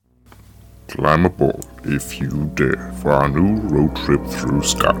Climb aboard, if you dare, for our new road trip through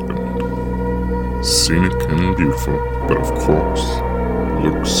Scotland. Scenic and beautiful, but of course,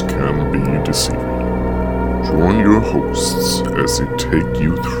 looks can be deceiving. Join your hosts as they take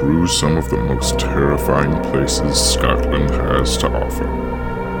you through some of the most terrifying places Scotland has to offer.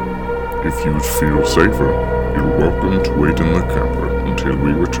 If you'd feel safer, you're welcome to wait in the camper until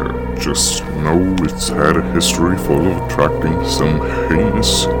we return. Just know it's had a history full of attracting some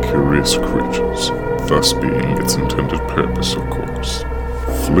heinous, curious creatures, thus being its intended purpose, of course.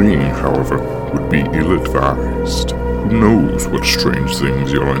 Fleeing, however, would be ill-advised. Who knows what strange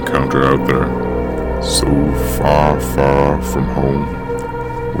things you'll encounter out there? So far, far from home,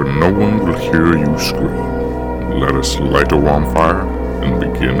 where no one will hear you scream. Let us light a warm fire and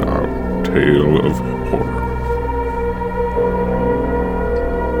begin our tale of horror.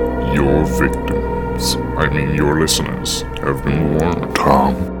 Your victims, your listeners, have been warned,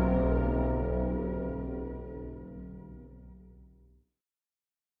 Tom.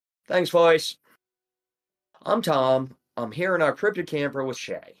 Thanks, voice. I'm Tom. I'm here in our cryptid camper with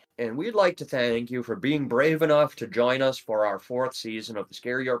Shay, and we'd like to thank you for being brave enough to join us for our 4th season of the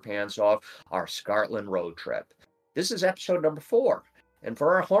Scare Your Pants Off, our Scotland road trip. This is episode number 4, and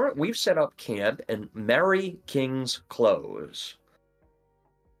for our horror, we've set up camp in Merry King's Close.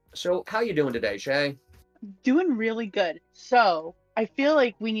 So, how you doing today, Shay? Doing really good. So, I feel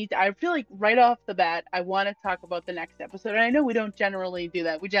like right off the bat, I want to talk about the next episode. And I know we don't generally do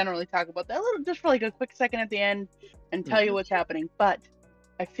that. We generally talk about that a little, just for like a quick second at the end and tell you what's happening. But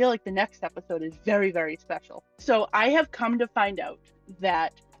I feel like the next episode is very, very special. So, I have come to find out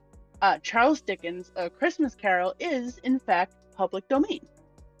that Charles Dickens' A Christmas Carol is, in fact, public domain.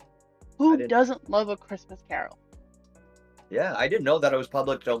 Who doesn't love A Christmas Carol? Yeah, I didn't know that it was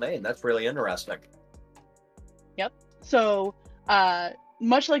public domain. That's really interesting. Yep. So,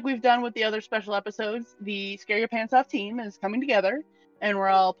 much like we've done with the other special episodes, the Scare Your Pants Off team is coming together, and we're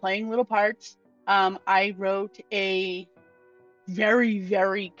all playing little parts. I wrote a very,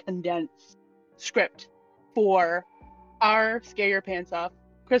 very condensed script for our Scare Your Pants Off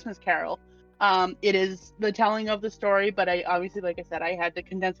Christmas Carol. It is the telling of the story, but I obviously, like I said, I had to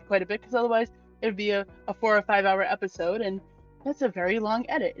condense it quite a bit because otherwise it would be a 4 or 5 hour episode, and that's a very long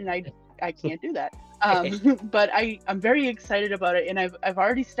edit, and I can't do that. But I'm very excited about it, and I've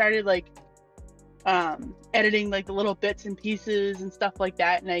already started editing like the little bits and pieces and stuff like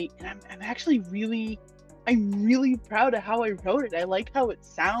that, and I'm actually really proud of how I wrote it. I like how it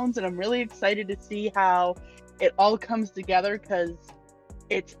sounds, and I'm really excited to see how it all comes together because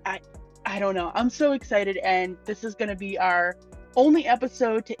I don't know. I'm so excited, and this is going to be our only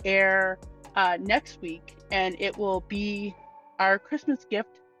episode to air next week, and it will be our Christmas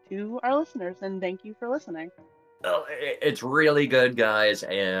gift to our listeners, and thank you for listening. Oh, it's really good, guys,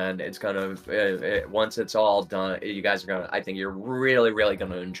 and it's gonna once it's all done, you guys are gonna. I think you're really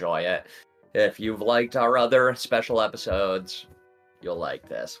gonna enjoy it. If you've liked our other special episodes, you'll like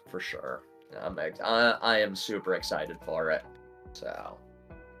this for sure. I am super excited for it. So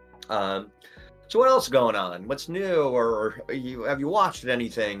what else is going on? What's new? Or have you watched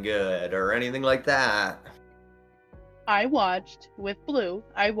anything good or anything like that? I watched with Blue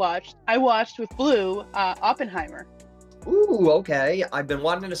Oppenheimer. Ooh, okay. I've been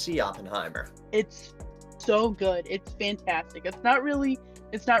wanting to see Oppenheimer. It's so good. It's fantastic. It's not really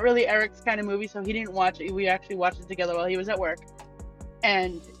Eric's kind of movie, so he didn't watch it. We actually watched it together while he was at work.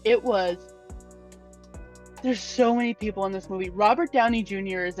 And there's so many people in this movie. Robert Downey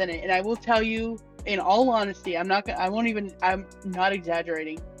Jr. is in it, and I will tell you, in all honesty, I'm not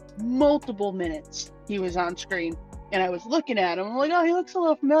exaggerating. Multiple minutes he was on screen. And I was looking at him. I'm like, oh, he looks a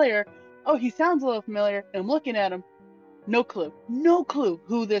little familiar. Oh, he sounds a little familiar. And I'm looking at him. No clue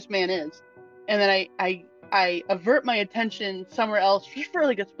who this man is. And then I avert my attention somewhere else just for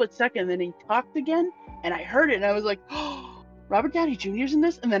like a split second. And then he talked again. And I heard it. And I was like, oh, Robert Downey Jr.'s in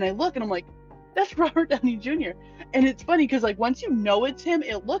this? And then I look and I'm like, that's Robert Downey Jr. And it's funny because like once you know it's him,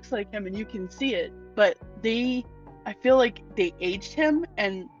 it looks like him and you can see it. But I feel like they aged him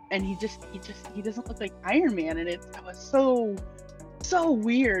and he doesn't look like Iron Man, and it was so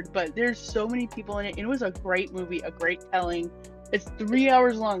weird. But there's so many people in it, and it was a great movie, a great telling. It's 3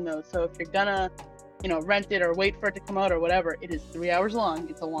 hours long though, so if you're gonna, rent it or wait for it to come out or whatever, it is 3 hours long.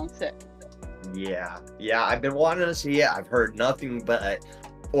 It's a long sit. Yeah, I've been wanting to see it. I've heard nothing but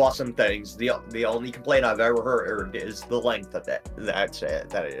awesome things. The only complaint I've ever heard is the length of it. That's it.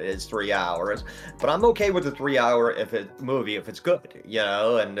 That it is 3 hours. But I'm okay with the 3 hour movie if it's good,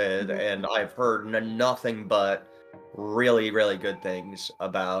 and I've heard nothing but really good things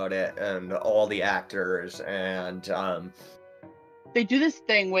about it and all the actors, and they do this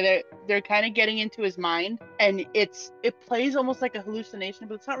thing where they're kind of getting into his mind, and it plays almost like a hallucination,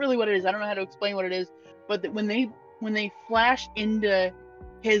 but it's not really what it is. I don't know how to explain what it is, but when they flash into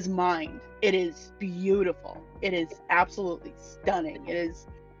his mind, it is beautiful. It is absolutely stunning.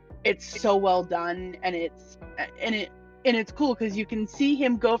 It's so well done, and it's cool because you can see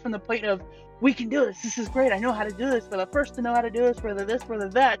him go from the point of, we can do this, this is great, I know how to do this, we're the first to know how to do this, whether this, whether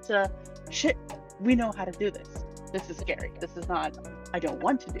that, shit, we know how to do this. This is scary. This is not, I don't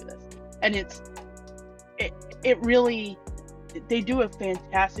want to do this. And it really, they do a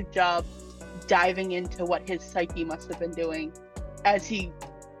fantastic job diving into what his psyche must have been doing as he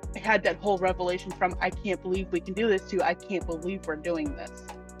had that whole revelation from, I can't believe we can do this, to, I can't believe we're doing this.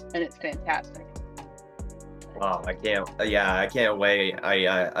 And it's fantastic. Wow, I can't wait.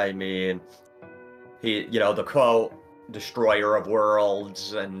 I mean, the quote, destroyer of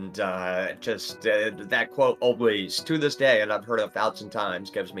worlds, and that quote always, to this day, and I've heard it 1,000 times,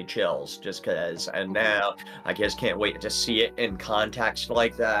 gives me chills, just because. And now I just can't wait to see it in context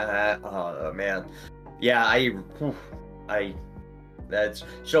like that. Oh man, yeah, that's,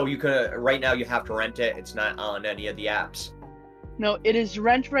 so you could, right now you have to rent it. It's not on any of the apps. No, it is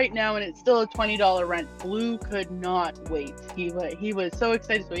rent right now, and it's still a $20 rent. Blue could not wait. He was so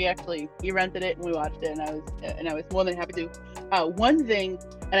excited, so he rented it and we watched it, and I was more than happy to. One thing,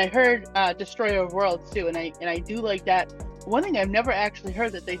 and I heard Destroyer of Worlds too, and I do like that. One thing I've never actually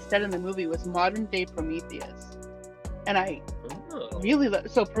heard that they said in the movie was modern day Prometheus, and I really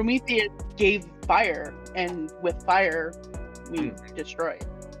so Prometheus gave fire, and with fire we destroyed.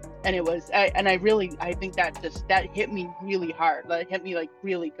 And it was, I think that hit me really hard. That hit me like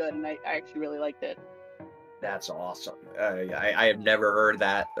really good, and I actually really liked it. That's awesome. I have never heard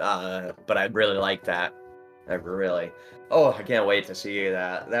that, but I really like that. I can't wait to see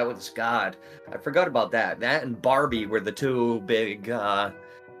that. That was, God, I forgot about that. That and Barbie were the two big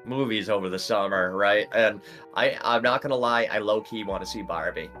movies over the summer, right? And I'm not gonna lie, I low-key want to see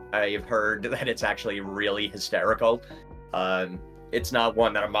Barbie. I've heard that it's actually really hysterical. It's not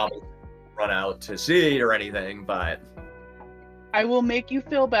one that I'm about to run out to see or anything, but I will make you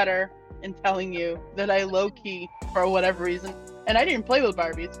feel better in telling you that I low-key, for whatever reason, and I didn't play with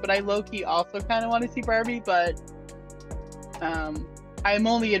Barbies, but I low-key also kind of want to see Barbie, but I'm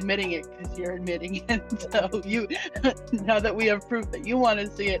only admitting it because you're admitting it. So now that we have proof that you want to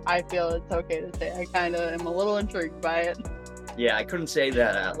see it, I feel it's okay to say I kind of am a little intrigued by it. Yeah, I couldn't say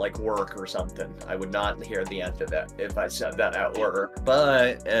that at like work or something. I would not hear the end of it if I said that at work.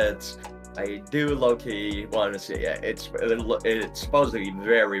 But I do low-key want to see it. It's supposed to be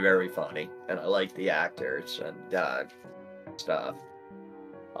very, very funny, and I like the actors and stuff.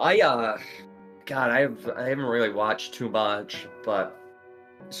 I haven't really watched too much, but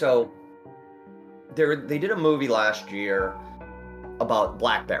so they did a movie last year about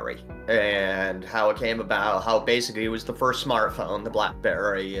BlackBerry and how it came about, how basically it was the first smartphone, the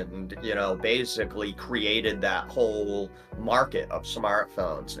BlackBerry, and basically created that whole market of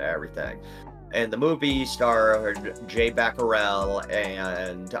smartphones and everything. And the movie starred Jay Becquerel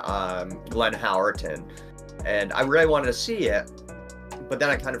and Glenn Howerton, and I really wanted to see it, but then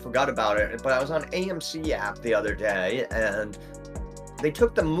I kind of forgot about it. But I was on AMC app the other day, and they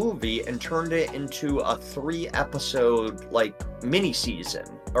took the movie and turned it into a 3-episode like mini season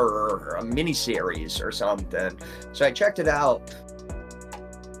or a mini series or something. So I checked it out.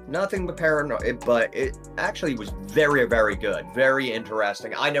 Nothing but paranoid, but it actually was very, very good, very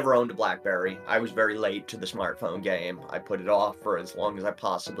interesting. I never owned a BlackBerry. I was very late to the smartphone game. I put it off for as long as I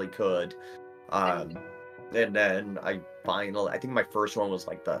possibly could. And then I think my first one was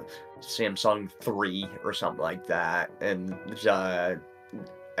like the Samsung 3 or something like that. And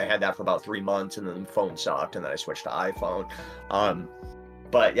I had that for about 3 months, and then the phone sucked, and then I switched to iPhone.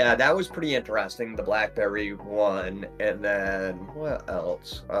 But yeah, that was pretty interesting, the BlackBerry one. And then what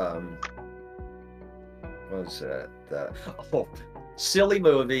else? What was it? Silly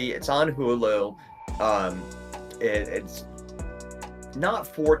movie. It's on Hulu. It's not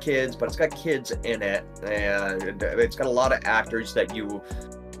for kids, but it's got kids in it, and it's got a lot of actors that you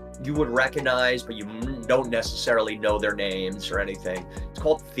would recognize, but you don't necessarily know their names or anything. It's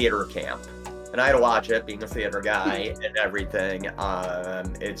called Theater Camp, and I had to watch it, being a theater guy and everything.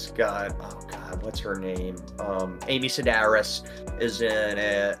 It's got, oh God, what's her name? Amy Sedaris is in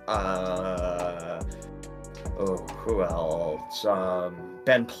it. Who else?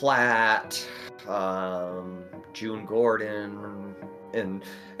 Ben Platt, June Gordon, and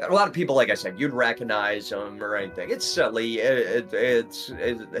a lot of people, like I said, you'd recognize them or anything. It's silly. It's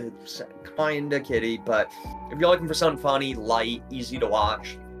kind of kiddie, but if you're looking for something funny, light, easy to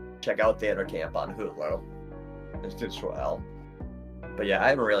watch, check out Theater Camp on Hulu. It's just well. But yeah, I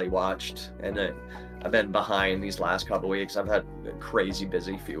haven't really watched, and I've been behind these last couple weeks. I've had a crazy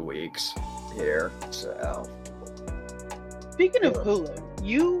busy few weeks here, so. Speaking of Hulu,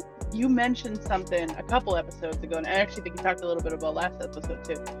 you mentioned something a couple episodes ago, and I actually think you talked a little bit about last episode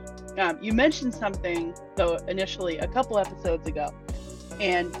too. You mentioned something though initially a couple episodes ago,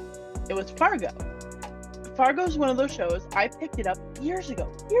 and it was Fargo. Fargo is one of those shows I picked it up years ago,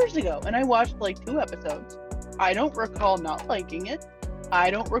 and I watched like 2 episodes. I don't recall not liking it.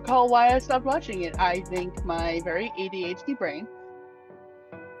 I don't recall why I stopped watching it. I think my very ADHD brain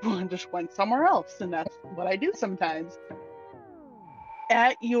just went somewhere else, and that's what I do sometimes.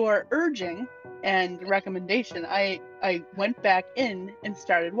 At your urging and recommendation, I went back in and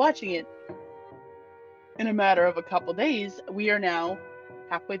started watching it. In a matter of a couple days, we are now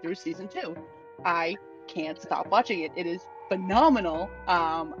halfway through season 2. I can't stop watching it. It is phenomenal.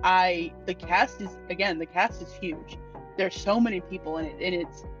 The cast is huge. There's so many people in it, and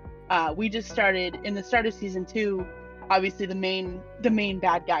it's we just started in the start of season 2. Obviously, the main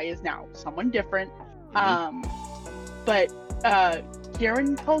bad guy is now someone different. But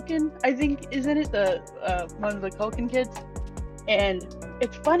Kieran Culkin, I think, is in it, the one of the Culkin kids. And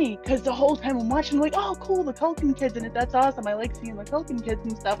it's funny because the whole time I'm watching, I'm like, oh, cool, the Culkin kid's in it. That's awesome. I like seeing the Culkin kids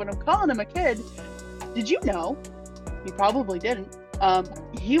and stuff. And I'm calling him a kid. Did you know? You probably didn't.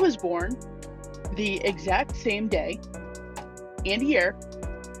 He was born the exact same day and year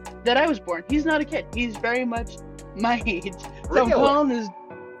that I was born. He's not a kid. He's very much my age. So I'm calling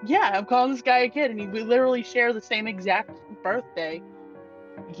this guy a kid, and we literally share the same exact birthday,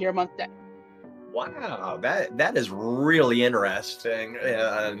 year, month, day. Wow, that is really interesting.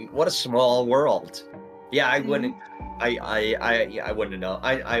 What a small world. Yeah, I wouldn't. I wouldn't know.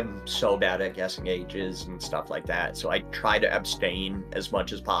 I'm so bad at guessing ages and stuff like that. So I try to abstain as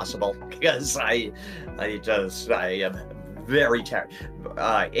much as possible because I am very terrible.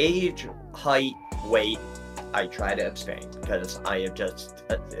 Age, height, weight. I try to abstain because I am just.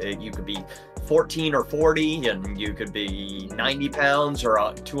 You could be 14 or 40, and you could be 90 pounds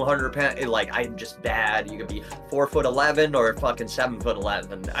or 200 pounds. Like, I'm just bad. You could be 4'11" or fucking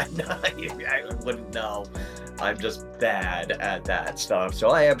 7'11". I wouldn't know. I'm just bad at that stuff, so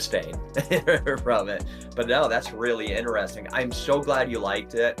I abstain from it. But no, that's really interesting. I'm so glad you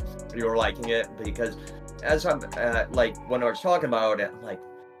liked it. You were liking it because, as I'm like when I was talking about it, like,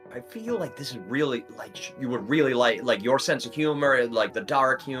 I feel like this is really, like, you would really like your sense of humor, like the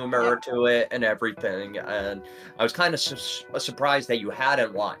dark humor to it and everything. And I was kind of surprised that you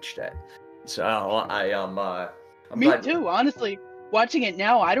hadn't watched it. So I am. Me glad. Too, honestly. Watching it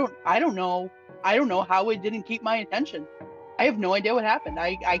now, I don't know how it didn't keep my attention. I have no idea what happened.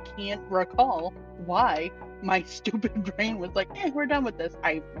 I can't recall why my stupid brain was like, we're done with this.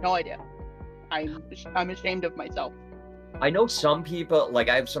 I have no idea. I'm ashamed of myself. I know some people, like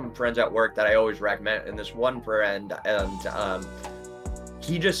I have some friends at work that I always recommend, and this one friend, and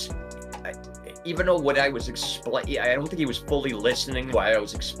he just, even though what I was explaining, I don't think he was fully listening while I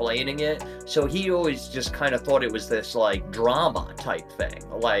was explaining it, so he always just kind of thought it was this, like, drama type thing,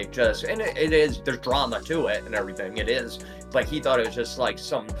 like, just, and it is, there's drama to it and everything, it is, but he thought it was just, like,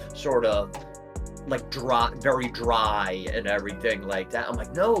 some sort of, like, dry, very dry and everything like that. I'm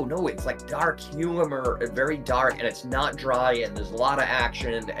like, no, it's like dark humor, very dark, and it's not dry, and there's a lot of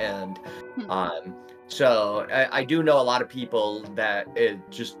action, and so I do know a lot of people that it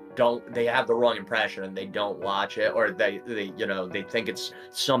just don't, they have the wrong impression and they don't watch it, or they think it's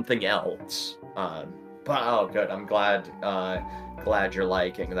something else. But oh, good, I'm glad you're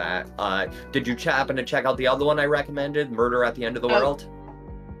liking that. Did you happen to check out the other one I recommended, Murder at the End of the World?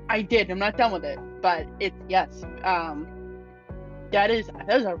 I did. I'm not done with it, but yes. That is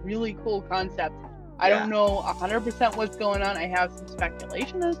a really cool concept. I don't know 100% what's going on. I have some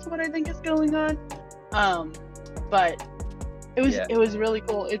speculation as to what I think is going on. But it was really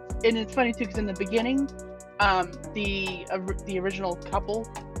cool. It's funny too because in the beginning, the original couple,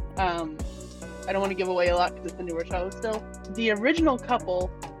 I don't want to give away a lot because it's a newer show still. The original couple,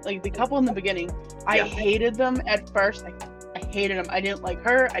 like the couple in the beginning, I hated them at first. I hated them. I didn't like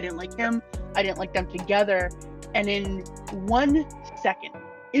her. I didn't like him. I didn't like them together. And in 1 second,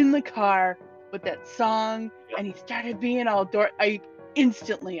 in the car with that song, and he started being all I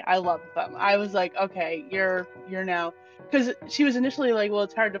loved them. I was like, okay, you're now, because she was initially like, well,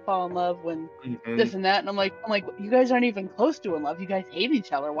 it's hard to fall in love when this and that, and I'm like, you guys aren't even close to in love. You guys hate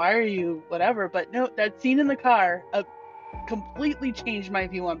each other. Why are you whatever? But no, that scene in the car completely changed my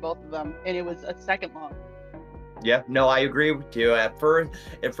view on both of them, and it was a second long. Yeah, no, I agree with you. At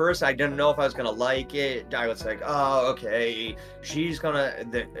first, I didn't know if I was gonna like it. I was like, oh, okay, she's gonna.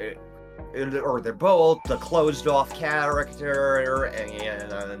 or they're both the closed off character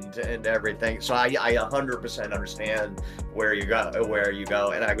and everything. So I 100% understand where you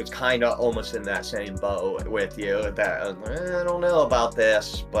go, and I was kind of almost in that same boat with you, that I don't know about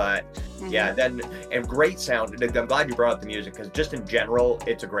this, but yeah, then, and great sound. I'm glad you brought up the music, because just in general,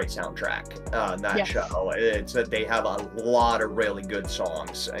 it's a great soundtrack. That show, it's they have a lot of really good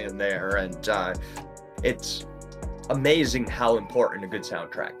songs in there, and it's amazing how important a good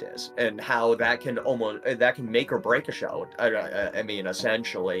soundtrack is, and how that can make or break a show. I mean,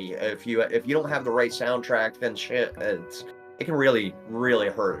 essentially, if you don't have the right soundtrack, then shit, it can really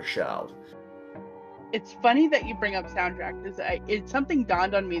hurt a show. It's funny that you bring up soundtrack, because it's something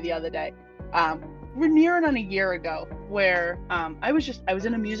dawned on me the other day. We're nearing on a year ago, where I was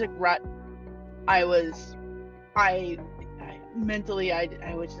in a music rut. Mentally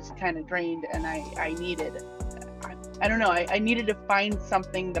I was just kind of drained, and I needed, I don't know, I needed to find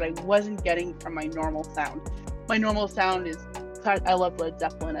something that I wasn't getting from my normal sound. My normal sound is, I love Led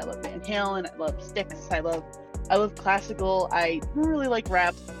Zeppelin, I love Van Halen, I love Styx, I love classical. I don't really like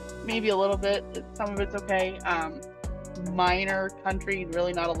rap, maybe a little bit, some of it's okay. Minor country,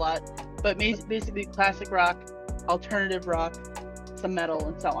 really not a lot, but basically classic rock, alternative rock, some metal,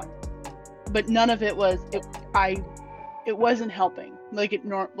 and so on. But none of it was, it wasn't helping like it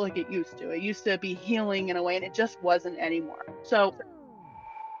used to. It used to be healing in a way, and it just wasn't anymore. So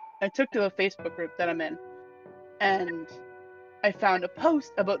I took to a Facebook group that I'm in, and I found a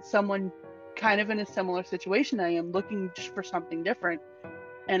post about someone kind of in a similar situation I am, looking just for something different.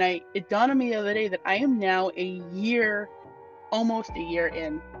 And it dawned on me the other day that I am now almost a year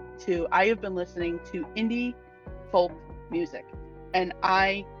in to, I have been listening to indie folk music, and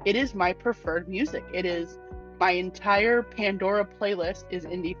it is my preferred music. It is, my entire Pandora playlist is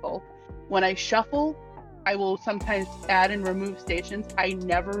indie folk. When I shuffle, I will sometimes add and remove stations. I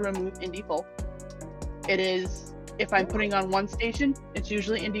never remove indie folk. It is, if I'm putting on one station, it's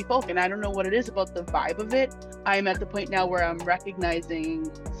usually indie folk, and I don't know what it is about the vibe of it. I'm at the point now where I'm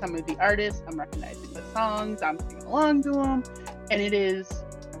recognizing some of the artists, I'm recognizing the songs, I'm singing along to them, and it is,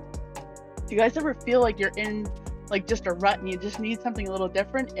 do you guys ever feel like you're in like just a rut and you just need something a little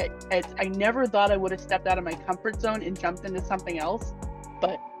different? I never thought I would have stepped out of my comfort zone and jumped into something else,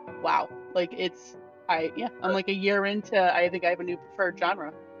 but wow, like I'm like a year into, I think I have a new preferred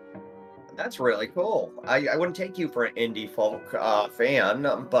genre. That's really cool. I wouldn't take you for an indie folk fan,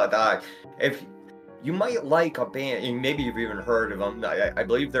 but if you might like a band, and maybe you've even heard of them, I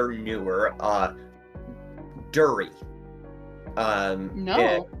believe they're newer, Dury.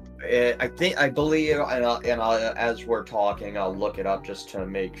 No. I believe, and as we're talking, I'll look it up just to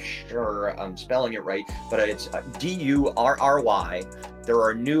make sure I'm spelling it right, but it's Durry. There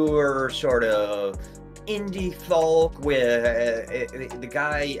are newer sort of indie folk with the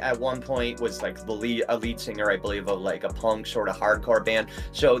guy at one point was like the lead singer, I believe, of like a punk sort of hardcore band.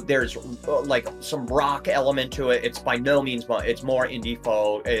 So there's like some rock element to it. It's by no means, it's more indie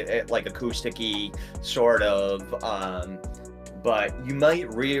folk, like acoustic-y sort of. But you might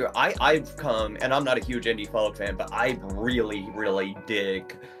I've come, and I'm not a huge indie folk fan, but I really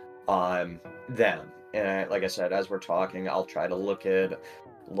dig them. And like I said, as we're talking, I'll try to look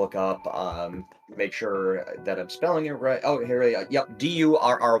up, make sure that I'm spelling it right. Oh, here we go. Yep,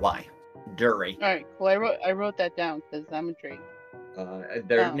 Durry. Dury. All right, well, I wrote that down because I'm intrigued.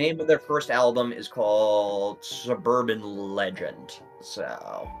 Their name of their first album is called Suburban Legend.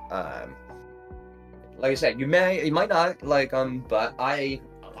 So, like I said, you might not like them, but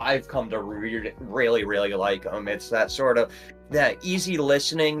I've come to really like them. It's that sort of that easy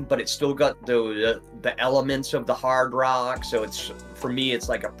listening, but it's still got the elements of the hard rock. So for me, it's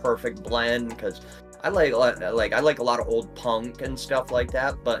like a perfect blend, because I like a lot of old punk and stuff like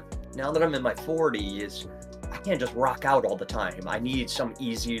that. But now that I'm in my 40s, I can't just rock out all the time. I need some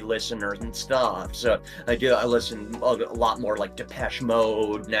easy listeners and stuff. So I listen a lot more like Depeche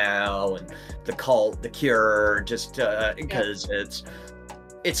Mode now, and The Cult, The Cure, just because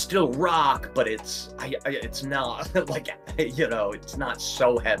it's still rock, but it's not like, it's not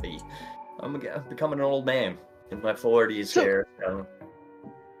so heavy. I'm becoming an old man in my 40s here. So.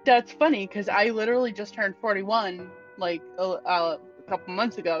 That's funny, because I literally just turned 41 like a couple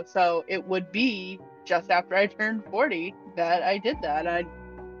months ago, so it would be just after I turned 40 that I did that. I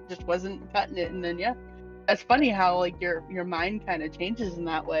just wasn't cutting it, and then that's funny how like your mind kind of changes in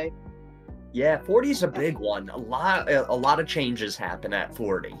that way. Yeah, 40 is a big one. A lot of changes happen at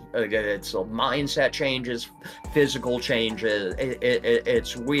 40. It's mindset changes, physical changes.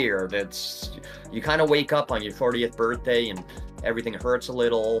 It's weird. You kind of wake up on your 40th birthday and everything hurts a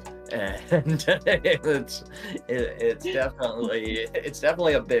little, and it's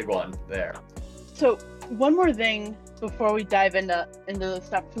definitely a big one there. So one more thing before we dive into the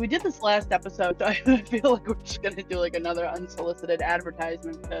stuff. So we did this last episode, so I feel like we're just gonna do like another unsolicited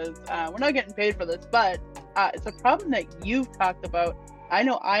advertisement because we're not getting paid for this, but it's a problem that you've talked about. I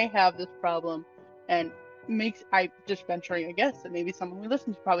know I have this problem, and I just venturing a guess that maybe someone who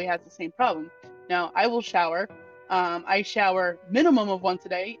listens probably has the same problem. Now I will shower. I shower minimum of once a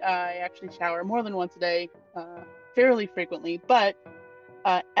day. I actually shower more than once a day, fairly frequently, but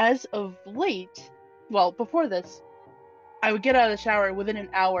as of late, well, before this, I would get out of the shower within an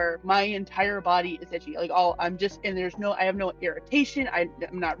hour. My entire body is itchy. Like I have no irritation. I'm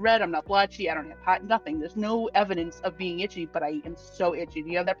not red. I'm not blotchy. I don't have hot, nothing. There's no evidence of being itchy, but I am so itchy. Do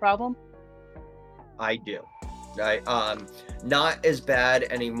you have that problem? I do. Not as bad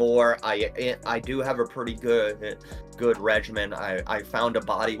anymore. I do have a pretty good regimen. I found a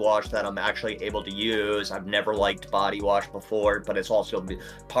body wash that I'm actually able to use. I've never liked body wash before, but it's also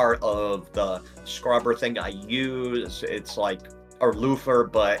part of the scrubber thing I use. It's like a loofah,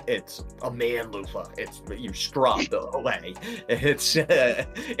 but it's a man loofah. You scrub away. It's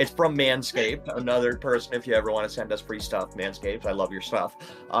from Manscaped, another person. If you ever want to send us free stuff, Manscaped, I love your stuff.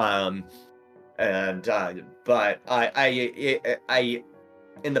 But I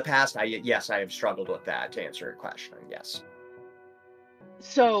in the past, yes, I have struggled with that, to answer your question. Yes.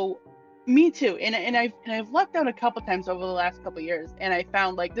 So, me too. And I've lucked out a couple times over the last couple years, and I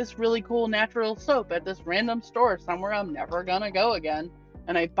found like this really cool natural soap at this random store somewhere I'm never gonna go again.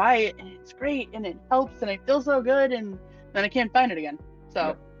 And I buy it, and it's great, and it helps, and I feel so good, and then I can't find it again.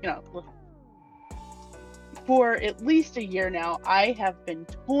 So, for at least a year now, I have been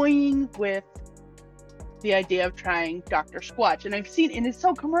toying with the idea of trying Dr. Squatch, and I've seen, and it's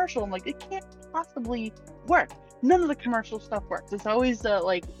so commercial. I'm like, it can't possibly work. None of the commercial stuff works. It's always the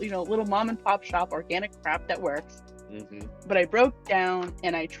little mom and pop shop organic crap that works. Mm-hmm. But I broke down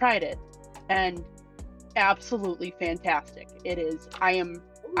and I tried it, and absolutely fantastic. It is. I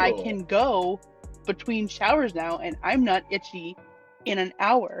can go between showers now, and I'm not itchy in an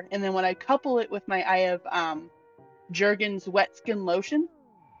hour. And then when I couple it with I have Jergens wet skin lotion.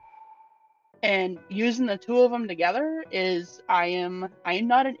 And using the two of them together I'm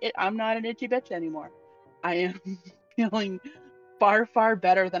not an itchy bitch anymore. I am feeling far, far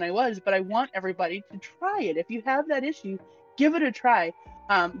better than I was, but I want everybody to try it. If you have that issue, give it a try.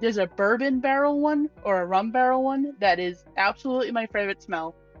 There's a bourbon barrel one or a rum barrel one that is absolutely my favorite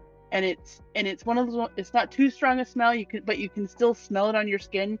smell. And it's one of those, it's not too strong a smell, but you can still smell it on your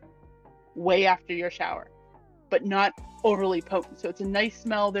skin way after your shower, but not overly potent. So it's a nice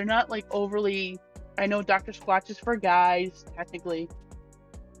smell. They're not like overly, I know Dr. Squatch is for guys technically,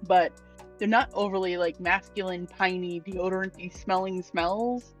 but they're not overly like masculine, piney, deodorant-y smelling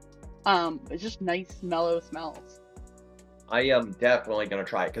smells. It's just nice, mellow smells. I am definitely going to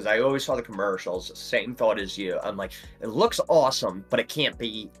try it because I always saw the commercials. Same thought as you. I'm like, it looks awesome, but it can't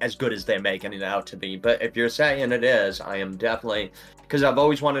be as good as they're making it out to be. But if you're saying it is, I am definitely, because I've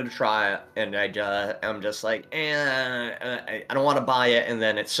always wanted to try it, and I'm just like, I don't want to buy it, and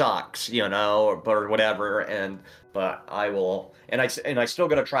then it sucks, or whatever. But I will, and I still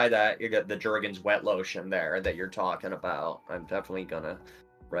got to try that. You got the Jergens wet lotion there that you're talking about. I'm definitely gonna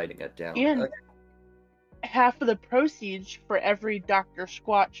writing it down. And half of the proceeds for every Dr.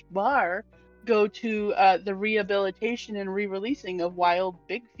 Squatch bar go to the rehabilitation and re-releasing of wild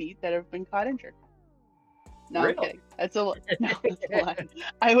big feet that have been caught injured. No, Really? I'm kidding. That's a lie.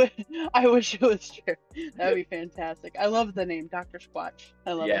 I wish it was true. That would be fantastic. I love the name Dr. Squatch.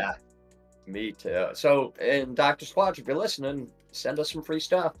 I love it. Yeah, me too. So, and Dr. Squatch, if you're listening, send us some free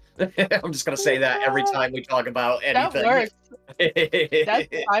stuff. I'm just gonna say that every time we talk about anything. That works. That's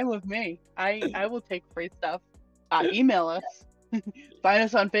fine with me. I will take free stuff. Email us. Find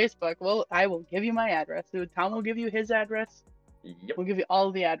us on Facebook. Well, I will give you my address. Tom will give you his address. Yep. We'll give you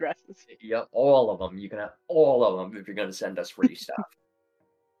all the addresses. Yep, all of them. You can have all of them if you're gonna send us free stuff.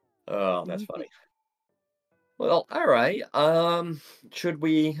 Oh, that's funny. Well, all right. Should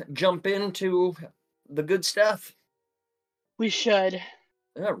we jump into the good stuff? We should.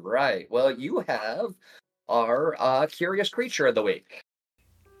 All right. Well, you have our curious creature of the week.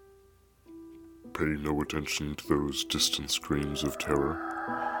 Pay no attention to those distant screams of terror.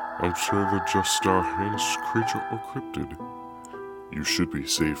 I'm sure they're just our heinous creature or cryptid. You should be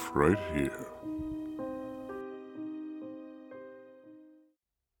safe right here.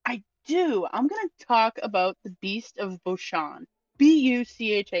 I do. I'm going to talk about the Beast of Boshan.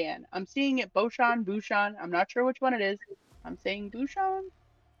 Buchan. I'm seeing it Boshan. I'm not sure which one it is. I'm saying Boshan.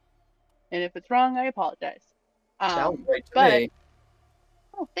 And if it's wrong, I apologize. Sounds great to but me.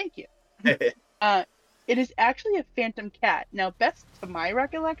 oh, thank you. It is actually a phantom cat. Now, best to my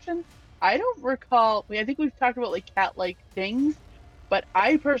recollection, I don't recall. I think we've talked about like cat-like things, but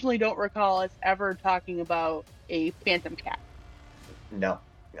I personally don't recall us ever talking about a phantom cat. No.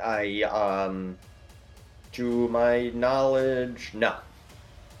 To my knowledge, no.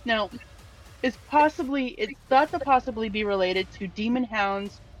 Now, it's thought to possibly be related to demon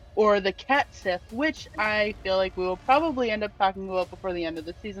hounds or the cat sith, which I feel like we will probably end up talking about before the end of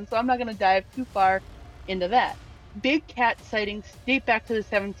the season, so I'm not going to dive too far into that. Big cat sightings date back to the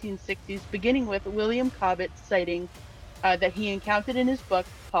 1760s, beginning with William Cobbett's sighting that he encountered in his book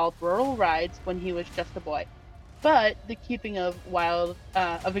called Rural Rides when he was just a boy. But the keeping of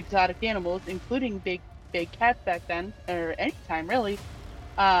exotic animals, including big cats back then, or any time really,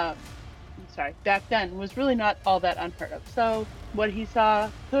 back then was really not all that unheard of. So what he saw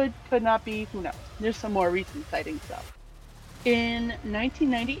could not be, who knows? There's some more recent sightings though. In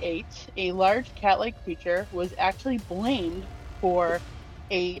 1998, a large cat-like creature was actually blamed for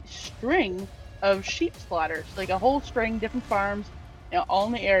a string of sheep slaughters, like a whole string, different farms, all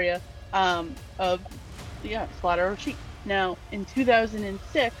in the area, of slaughter of sheep. Now, in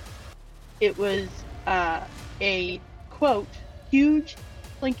 2006, it was a quote huge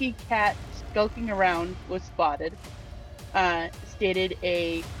slinky cat skulking around was spotted, stated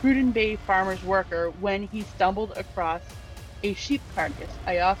a Cruden Bay farmer's worker when he stumbled across a sheep carcass.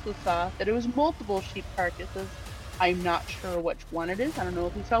 I also saw that it was multiple sheep carcasses. I'm not sure which one it is. I don't know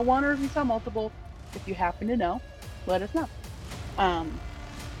if you saw one or if you saw multiple. If you happen to know, let us know.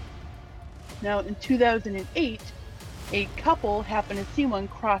 Now, in 2008, a couple happened to see one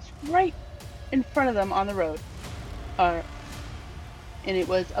cross right in front of them on the road. And it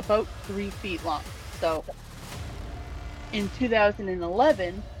was about 3 feet long. So, in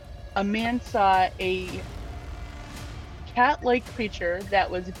 2011, a man saw a cat-like creature that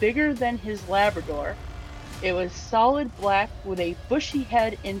was bigger than his Labrador. It was solid black with a bushy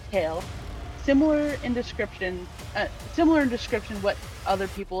head and tail, similar in description what other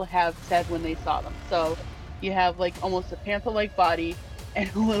people have said when they saw them. So you have like almost a panther-like body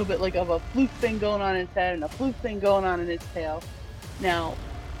and a little bit like of a floof thing going on in its head and a floof thing going on in its tail. Now,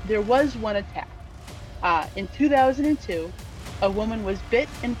 there was one attack. In 2002, a woman was bit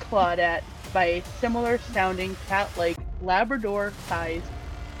and clawed at by a similar sounding cat-like Labrador-sized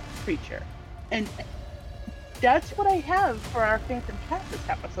creature. And that's what I have for our Phantom Cat this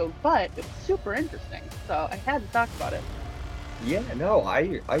episode, but it was super interesting, so I had to talk about it. Yeah, no,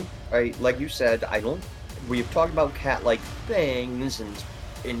 I like you said, we've talked about cat-like things and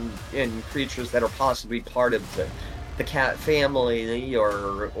creatures that are possibly part of the cat family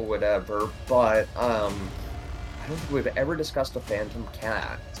or whatever, but I don't think we've ever discussed a phantom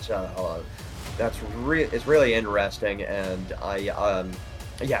cat. So it's really interesting, and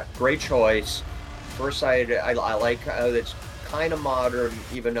great choice. First sight, I like how it's kind of modern,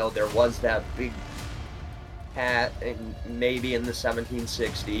 even though there was that big cat maybe in the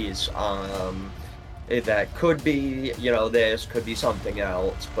 1760s. That could be, this could be something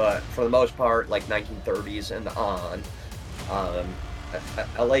else, but for the most part, like 1930s and on. I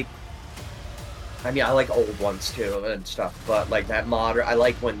like old ones too and stuff, but like that modern, I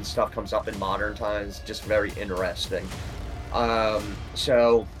like when stuff comes up in modern times, just very interesting.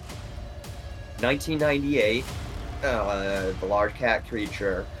 So 1998, the large cat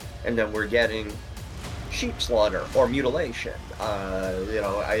creature, and then we're getting sheep slaughter or mutilation.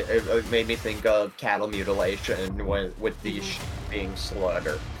 It made me think of cattle mutilation with these sheep being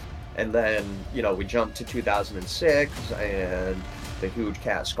slaughtered. And then, we jump to 2006 and the huge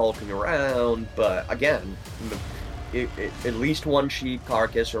cat skulking around, but again, at least one sheep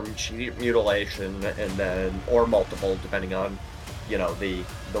carcass or sheep mutilation, and then, or multiple, depending on, the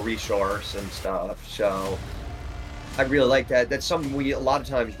resource and stuff. So I really like that. That's something a lot of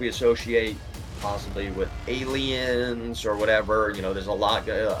times we associate possibly with aliens or whatever. There's a lot,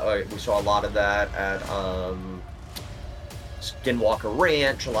 we saw a lot of that at Skinwalker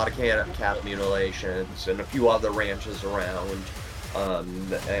Ranch, a lot of cattle mutilations, and a few other ranches around.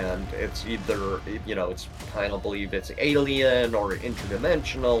 And it's either, it's kind of believe it's alien or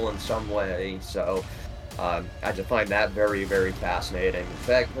interdimensional in some way. So I just find that very, very fascinating. In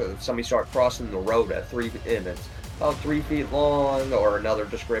fact, somebody started crossing the road at 3 feet, and it's about 3 feet long, or another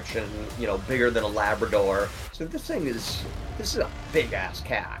description, bigger than a Labrador. So this is a big ass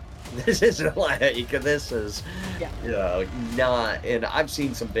cat. This isn't like, this is, not, and I've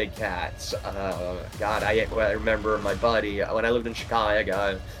seen some big cats. God, I remember my buddy, when I lived in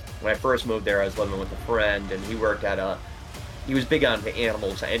Chicago, when I first moved there, I was living with a friend, and he worked at he was big on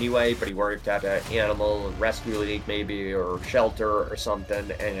animals anyway, but he worked at an animal rescue league maybe, or shelter or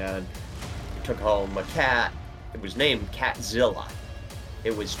something, and he took home a cat. It was named Catzilla.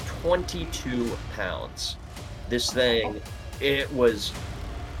 It was 22 pounds. This thing, it was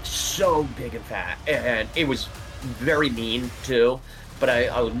so big and fat, and it was very mean too. But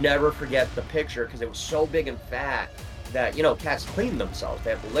I'll never forget the picture because it was so big and fat that, you know, cats clean themselves. They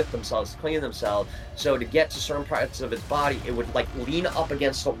have to lick themselves to clean themselves. So to get to certain parts of its body, it would like lean up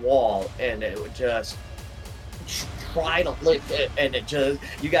against the wall, and it would just try to lick it, and it just,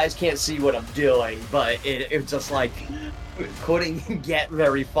 you guys can't see what I'm doing, but it just like couldn't get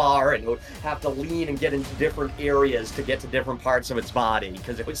very far, and it would have to lean and get into different areas to get to different parts of its body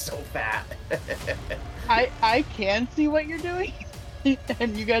because it was so fat. I can see what you're doing,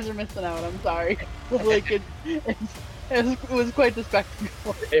 and you guys are missing out. I'm sorry. Like it was quite the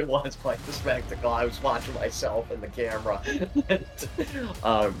spectacle. It was quite the spectacle. I was watching myself in the camera.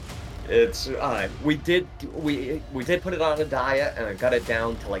 It's we did put it on a diet, and I got it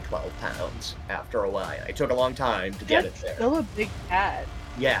down to like 12 pounds after a while. It took a long time to get it there. Still a big cat.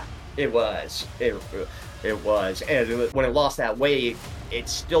 Yeah, it was. It was, and when it lost that weight, it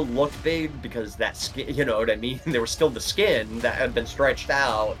still looked big because that skin. You know what I mean? There was still the skin that had been stretched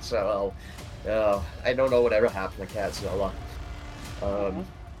out. So I don't know whatever happened to Catzilla.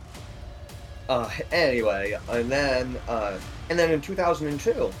 Anyway, and then in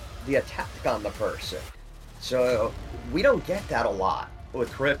 2002. The attack on the person. So we don't get that a lot with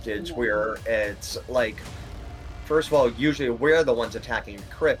cryptids, where it's like, first of all, usually we're the ones attacking a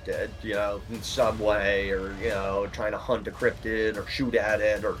cryptid, you know, in some way, or, you know, trying to hunt a cryptid or shoot at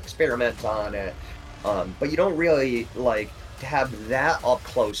it or experiment on it. But you don't really like to have that up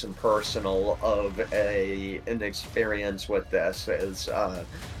close and personal of an experience with this. Is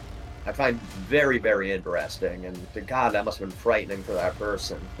I find very, very interesting, and God, that must have been frightening for that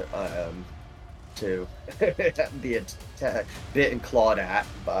person to be bit and clawed at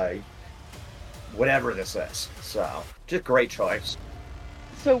by whatever this is. So, just great choice.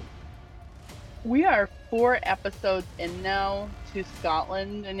 So, we are 4 episodes in now to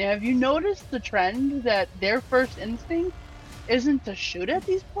Scotland, and have you noticed the trend that their first instinct isn't to shoot at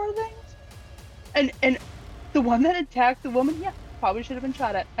these poor things? And the one that attacked the woman, yeah, probably should have been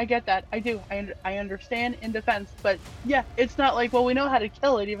shot at. I get that. I do. I understand in defense, but yeah, it's not like, well, we know how to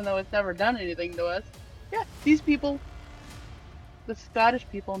kill it even though it's never done anything to us. Yeah, these people, the Scottish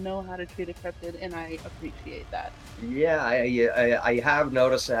people, know how to treat a cryptid, and I appreciate that. Yeah, I have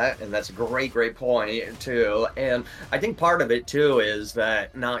noticed that, and that's a great point too. And I think part of it too is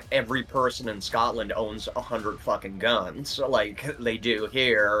that not every person in Scotland owns 100 fucking guns like they do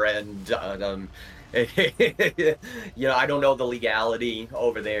here, and you know, I don't know the legality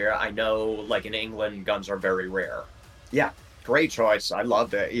over there. I know, like in England, guns are very rare. Yeah, great choice. I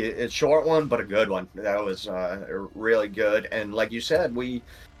loved it. It's a short one, but a good one. That was really good. And like you said,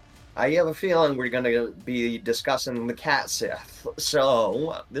 I have a feeling we're going to be discussing the cat Sith.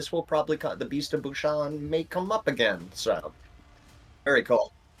 So this will probably the Beast of Bushan may come up again. So very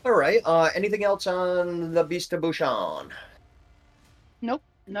cool. All right. Anything else on the Beast of Bushan? Nope,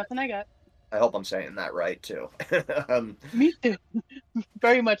 nothing I got. I hope I'm saying that right, too. Me too.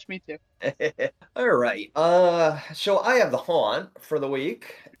 Very much me too. All right. So I have the haunt for the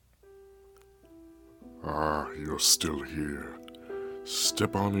week. Ah, you're still here.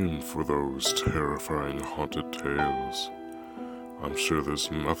 Step on in for those terrifying haunted tales. I'm sure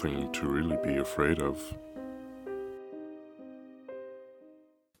there's nothing to really be afraid of.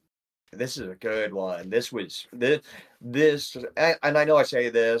 This is a good one. This, and I know I say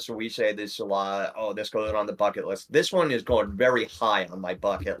this, or we say this a lot. Oh, this goes on the bucket list. This one is going very high on my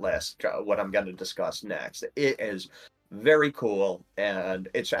bucket list. What I'm going to discuss next. It is very cool, and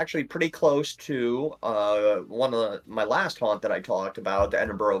it's actually pretty close to one of my last haunt that I talked about, the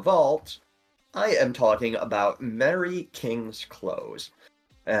Edinburgh Vault. I am talking about Mary King's Close,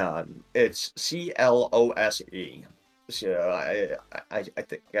 and it's Close. So I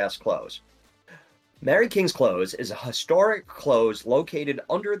think that's close. Mary King's Close is a historic close located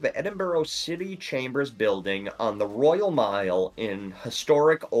under the Edinburgh City Chambers building on the Royal Mile in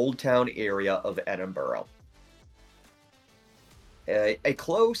historic Old Town area of Edinburgh. A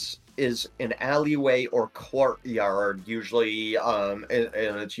close is an alleyway or courtyard, usually, and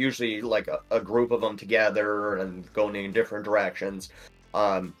it's usually like a group of them together and going in different directions,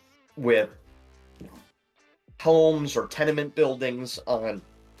 with homes or tenement buildings on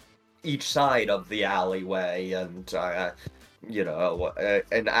each side of the alleyway, and you know,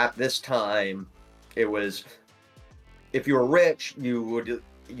 and at this time, it was, if you were rich, you would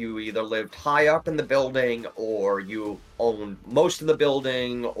you either lived high up in the building, or you owned most of the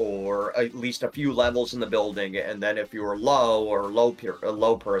building, or at least a few levels in the building. And then if you were low, or a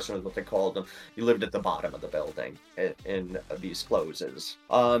low person is what they called them, you lived at the bottom of the building in these closes.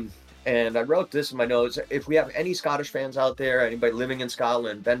 And I wrote this in my notes. If we have any Scottish fans out there, anybody living in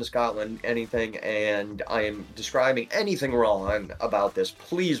Scotland, been to Scotland, anything, and I am describing anything wrong about this,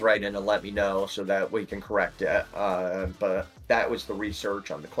 please write in and let me know so that we can correct it. But that was the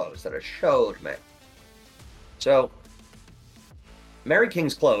research on the close that it showed me. So, Mary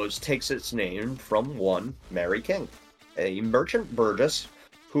King's Close takes its name from one Mary King, a merchant burgess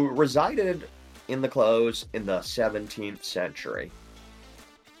who resided in the close in the 17th century.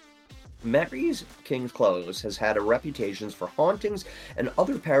 Mary King's Close has had a reputation for hauntings and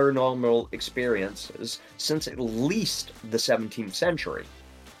other paranormal experiences since at least the 17th century.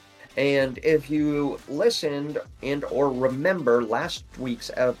 And if you listened and or remember last week's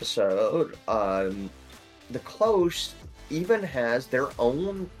episode, the Close even has their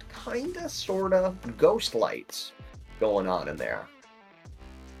own kinda sorta ghost lights going on in there.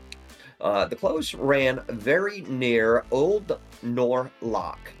 The Close ran very near Old Nor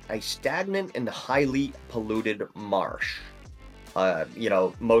Loch, a stagnant and highly polluted marsh.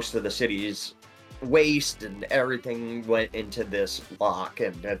 Most of the city's waste and everything went into this loch,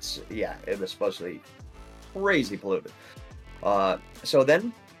 and it was supposed to be crazy polluted. So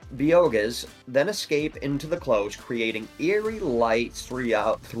then Beogas then escape into the Close, creating eerie lights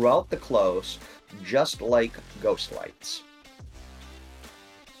throughout the Close, just like ghost lights.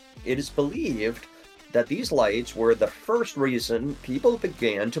 It is believed that these lights were the first reason people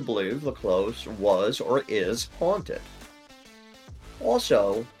began to believe the Close was or is haunted.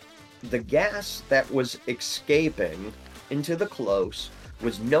 Also, the gas that was escaping into the Close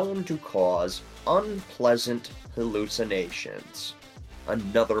was known to cause unpleasant hallucinations,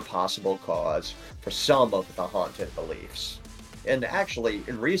 another possible cause for some of the haunted beliefs. And actually,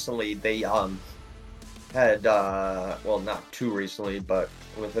 recently, they had, not too recently, but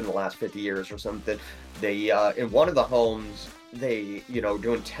within the last 50 years or something, they, in one of the homes, they,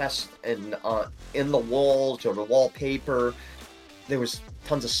 doing tests in the walls or the wallpaper, there was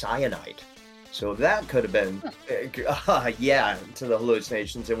tons of cyanide. So that could have been, to the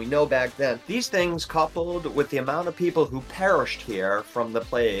hallucinations. And we know back then, these things coupled with the amount of people who perished here from the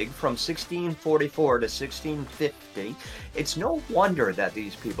plague from 1644 to 1650, it's no wonder that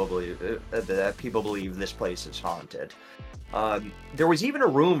people believe this place is haunted. There was even a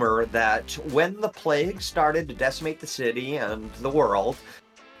rumor that when the plague started to decimate the city and the world,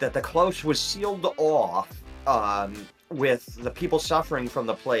 that the Close was sealed off, with the people suffering from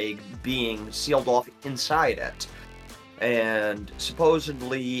the plague being sealed off inside it. And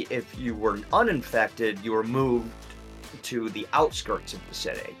supposedly, if you were uninfected, you were moved to the outskirts of the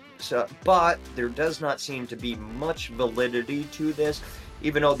city. But there does not seem to be much validity to this,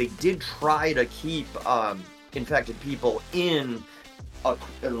 even though they did try to keep infected people in a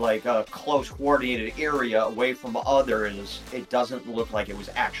close coordinated area away from others. It doesn't look like it was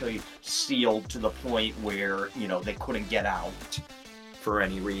actually sealed to the point where, they couldn't get out for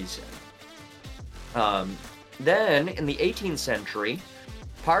any reason. Then, in the 18th century,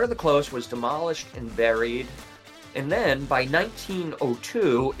 part of the Close was demolished and buried, and then, by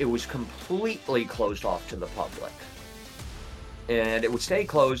 1902, it was completely closed off to the public. And it would stay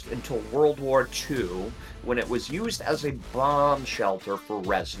closed until World War II, when it was used as a bomb shelter for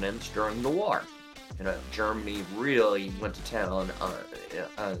residents during the war. Germany really went to town on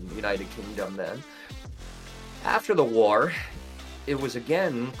the United Kingdom then. After the war, it was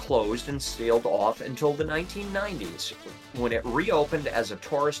again closed and sealed off until the 1990s, when it reopened as a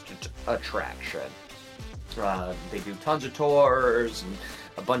tourist attraction. They do tons of tours, and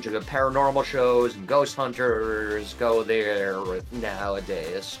a bunch of paranormal shows, and ghost hunters go there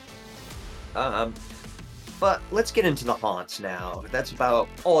nowadays. But let's get into the haunts now. That's about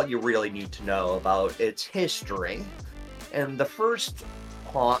all you really need to know about its history. And the first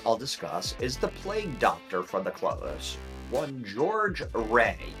haunt I'll discuss is the plague doctor for the Close, one George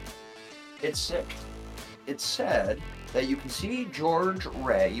Ray. It's said that you can see George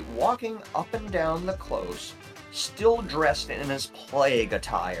Ray walking up and down the Close, still dressed in his plague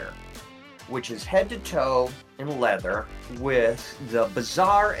attire, which is head to toe in leather with the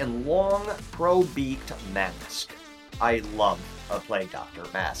bizarre and long crow-beaked mask. I love a plague doctor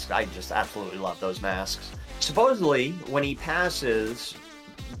mask. I just absolutely love those masks. Supposedly, when he passes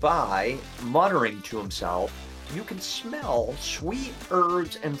by, muttering to himself, you can smell sweet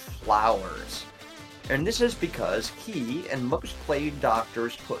herbs and flowers. And this is because he and most plague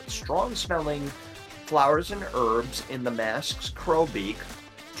doctors put strong-smelling flowers and herbs in the mask's crow beak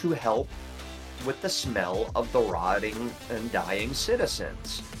to help with the smell of the rotting and dying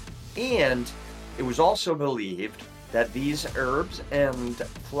citizens. And it was also believed that these herbs and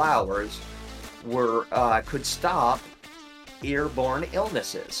flowers were could stop airborne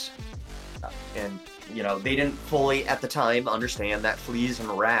illnesses. And, you know, they didn't fully, at the time, understand that fleas and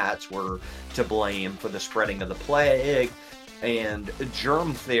rats were to blame for the spreading of the plague, and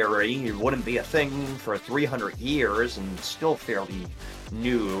germ theory wouldn't be a thing for 300 years, and still fairly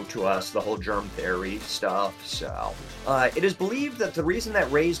new to us, the whole germ theory stuff. So it is believed that the reason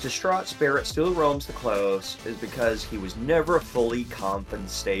that Ray's distraught spirit still roams the close is because he was never fully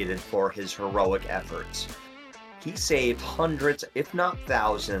compensated for his heroic efforts. He saved hundreds, if not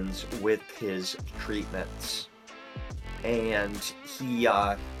thousands, with his treatments. And he,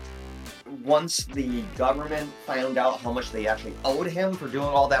 once the government found out how much they actually owed him for doing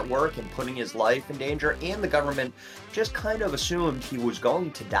all that work and putting his life in danger, and the government just kind of assumed he was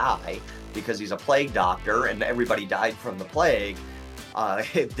going to die because he's a plague doctor and everybody died from the plague,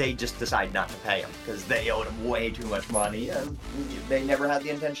 they just decided not to pay him because they owed him way too much money and they never had the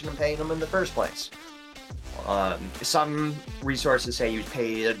intention of paying him in the first place. Some resources say he was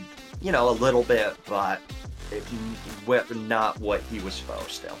paid, you know, a little bit, but not what he was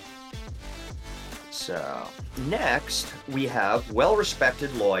supposed to. So, next, we have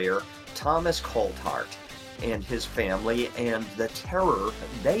well-respected lawyer Thomas Coulthart and his family and the terror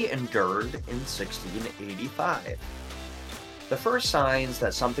they endured in 1685. The first signs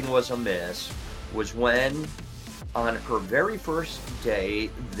that something was amiss was when, on her very first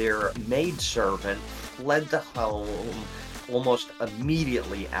day, their maidservant fled the home almost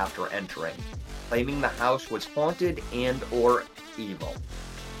immediately after entering, claiming the house was haunted and or evil.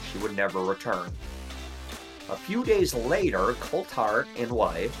 She would never return. A few days later, Coulthart and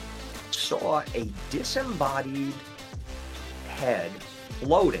wife saw a disembodied head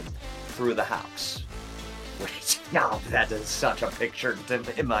floating through the house. Which, now that is such a picture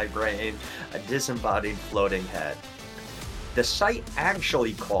in my brain, a disembodied floating head. The sight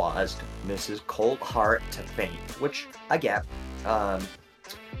actually caused Mrs. Coulthart to faint, which I get,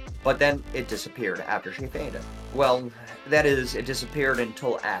 but then it disappeared after she fainted. Well, that is, it disappeared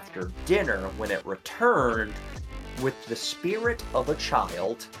until after dinner, when it returned with the spirit of a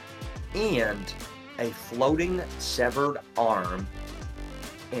child and a floating severed arm,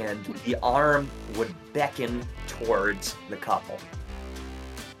 and the arm would beckon towards the couple.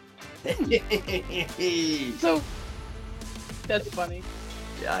 So, that's funny.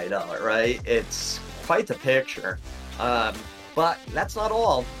 Yeah, I know, right? It's quite the picture. But that's not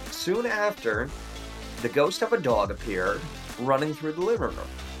all. Soon after, the ghost of a dog appeared, running through the living room,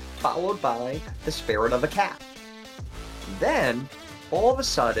 followed by the spirit of a cat. Then, all of a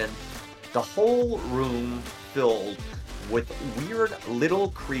sudden, the whole room filled with weird little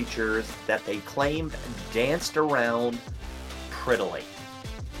creatures that they claimed danced around prettily.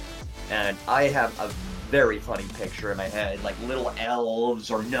 And I have a very funny picture in my head, like little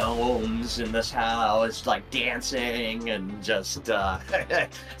elves or gnomes in this house, like dancing and just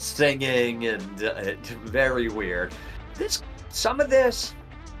singing, and very weird. Some of this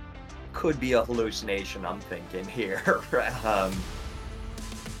could be a hallucination, I'm thinking here.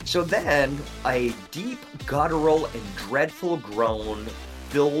 So then, a deep, guttural, and dreadful groan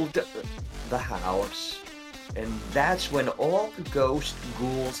filled the house, and that's when all the ghosts,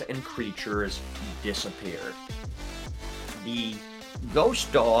 ghouls, and creatures disappeared. The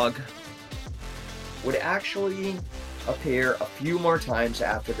ghost dog would actually appear a few more times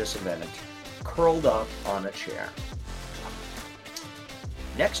after this event, curled up on a chair.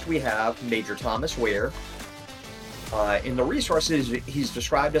 Next we have Major Thomas Weir. In the resources, he's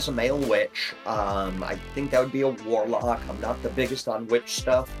described as a male witch. I think that would be a warlock. I'm not the biggest on witch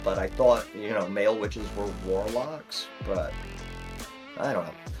stuff, but I thought, you know, male witches were warlocks, but I don't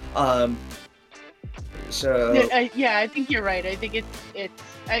know. So... Yeah, I think you're right. I think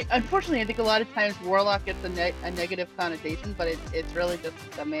unfortunately, I think a lot of times warlock gets a negative connotation, but it's really just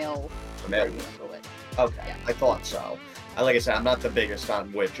a male witch. Okay, yeah. I thought so. Like I said, I'm not the biggest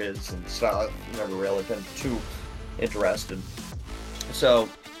on witches and stuff. Never really been too interested. So,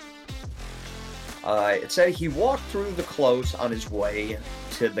 it said he walked through the close on his way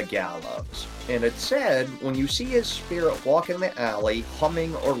to the gallows. And it said, when you see his spirit walk in the alley,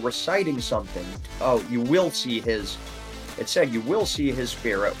 humming or reciting something, you will see his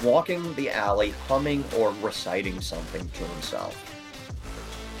spirit walking the alley, humming or reciting something to himself.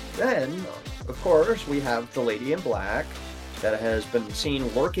 Then, of course, we have the Lady in Black that has been seen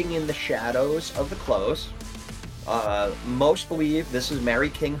lurking in the shadows of the close. Most believe this is Mary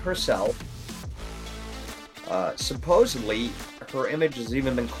King herself. Supposedly, her image has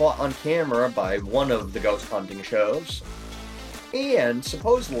even been caught on camera by one of the ghost hunting shows. And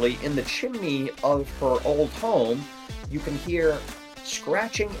supposedly, in the chimney of her old home, you can hear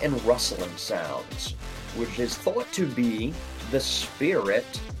scratching and rustling sounds, which is thought to be the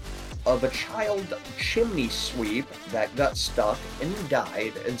spirit of a child chimney sweep that got stuck and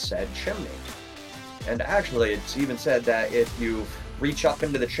died in said chimney. And actually, it's even said that if you reach up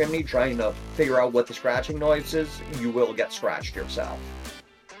into the chimney trying to figure out what the scratching noise is, you will get scratched yourself.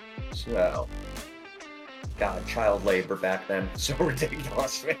 So, God, child labor back then, so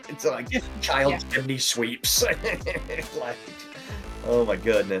ridiculous. It's like child chimney sweeps. Like, oh my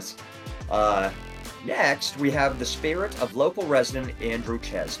goodness. Next, we have the spirit of local resident Andrew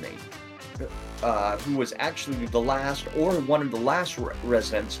Chesney, who was actually the last, or one of the last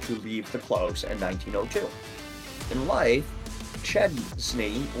residents to leave the close in 1902. In life,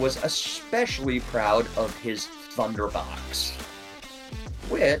 Chesney was especially proud of his Thunderbox,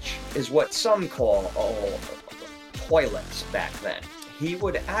 which is what some call toilets back then. He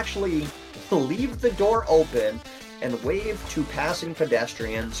would actually leave the door open and wave to passing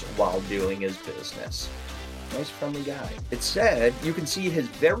pedestrians while doing his business. Nice friendly guy. It said you can see his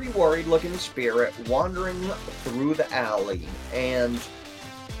very worried looking spirit wandering through the alley, and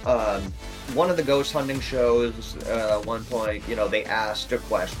one of the ghost hunting shows, at one point, you know, they asked a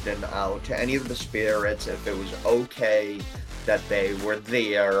question out to any of the spirits if it was okay that they were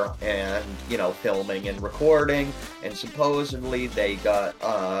there and, you know, filming and recording, and supposedly they got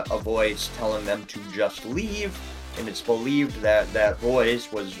a voice telling them to just leave, and it's believed that that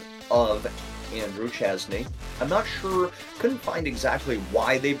voice was of Andrew Chesney. I'm not sure, couldn't find exactly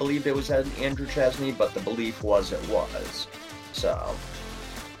why they believed it was Andrew Chesney, but the belief was it was. So,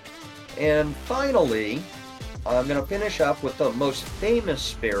 and finally, I'm going to finish up with the most famous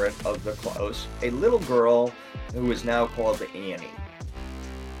spirit of the close, a little girl who is now called Annie.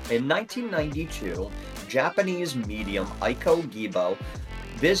 In 1992, Japanese medium Aiko Gibo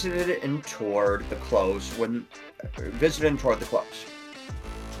visited and toured the close. When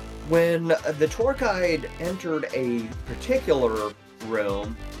the tour guide entered a particular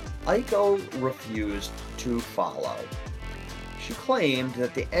room, Aiko refused to follow. She claimed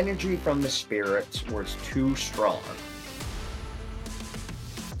that the energy from the spirits was too strong.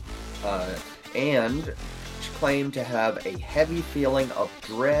 And she claimed to have a heavy feeling of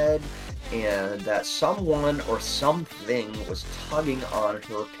dread and that someone or something was tugging on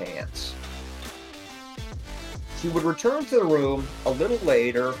her pants. She would return to the room a little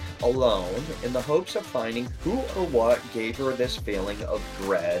later alone in the hopes of finding who or what gave her this feeling of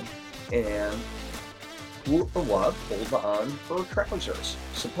dread and who or what pulled on her trousers.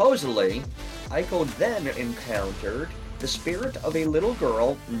 Supposedly, Aiko then encountered the spirit of a little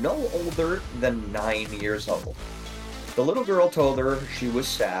girl no older than 9 years old. The little girl told her she was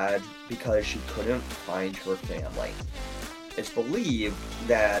sad because she couldn't find her family. It's believed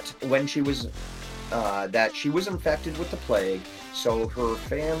that when she was infected with the plague, so her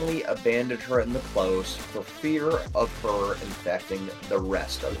family abandoned her in the close for fear of her infecting the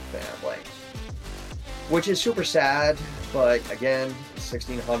rest of the family. Which is super sad, but again,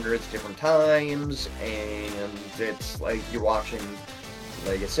 1600s, different times, and it's like you're watching,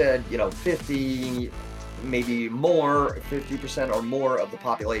 like I said, you know, 50, maybe more, 50% or more of the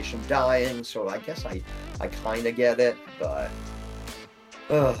population dying, so I guess I kind of get it, but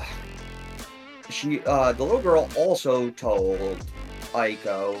the little girl also told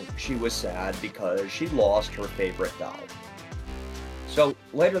Aiko she was sad because she lost her favorite doll. So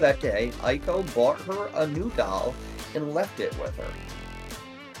later that day, Aiko bought her a new doll and left it with her.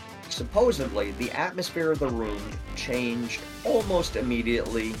 Supposedly, the atmosphere of the room changed almost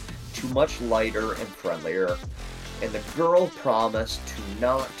immediately to much lighter and friendlier, and the girl promised to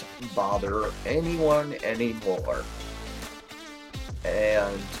not bother anyone anymore.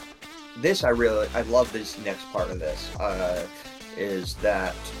 And this, I love this next part of this, is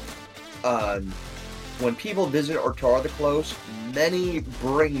that when people visit or tour the close, many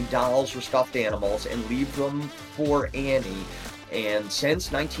bring dolls or stuffed animals and leave them for Annie. And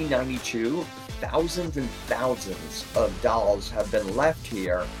since 1992, thousands and thousands of dolls have been left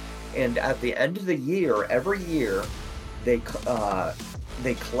here. And at the end of the year, every year, they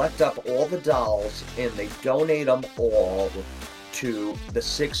collect up all the dolls and they donate them all to the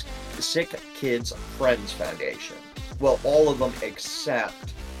Sick Kids Friends Foundation. Well, all of them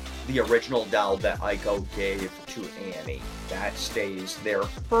except the original doll that Aiko gave to Annie. That stays there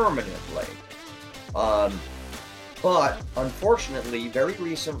permanently. But unfortunately, very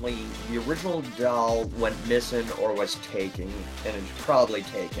recently, the original doll went missing or was taken, and it's probably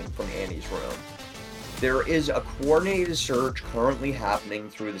taken from Annie's room. There is a coordinated search currently happening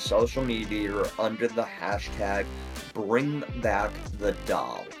through the social media under the hashtag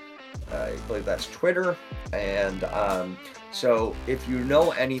 #BringBackTheDoll. I believe that's Twitter. And so if you know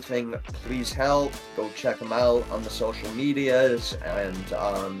anything, please help. Go check them out on the social medias. And,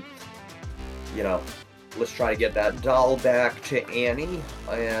 you know, let's try to get that doll back to Annie.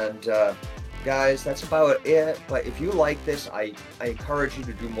 And guys, that's about it. But if you like this, I encourage you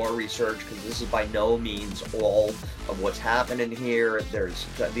to do more research, because this is by no means all of what's happening here.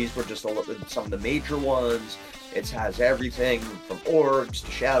 These were just some of the major ones. It has everything from orbs to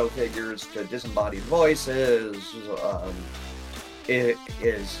shadow figures to disembodied voices. It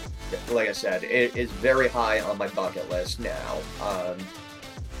is, like I said, it is very high on my bucket list now.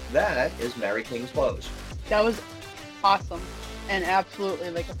 That is Mary King's Close. That was awesome, and absolutely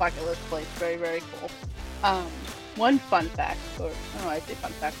like a bucket list place. Very, very cool. One fun fact, or I don't know why I say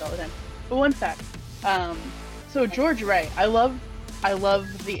fun fact all the time, but one fact. So George Ray, I love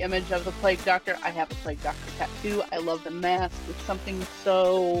the image of the Plague Doctor. I have a Plague Doctor tattoo. I love the mask. It's something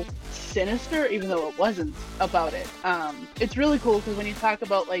so sinister, even though it wasn't, about it. It's really cool because when you talk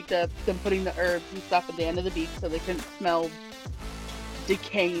about like them putting the herbs and stuff at the end of the beak so they couldn't smell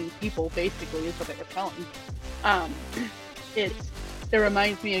decaying people, basically, is what they were smelling. It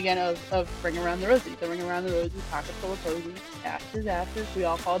reminds me again of Ring Around the Rosie. The Ring Around the Rosie, pocket full of posies, ashes, we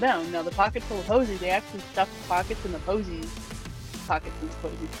all fall down. Now the pocket full of posies, they actually stuffed the pockets in the posies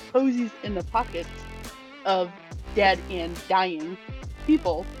in the pockets of dead and dying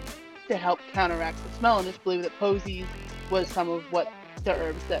people to help counteract the smell, and just believe that posies was some of what the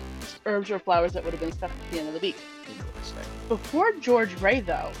herbs or flowers that would have been stuck at the end of the beak. Before George Ray,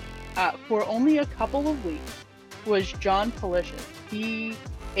 though, for only a couple of weeks, was John Paulicius, Paulicious,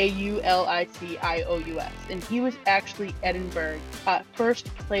 and he was actually Edinburgh's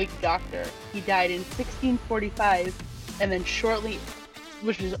first Plague Doctor. He died in 1645, and then shortly,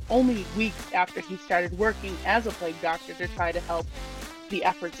 which was only weeks after he started working as a Plague Doctor to try to help the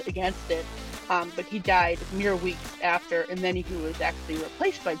efforts against it. But he died mere weeks after, and then he was actually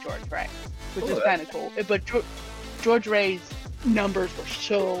replaced by George Ray, which is kind of cool. But George Ray's numbers were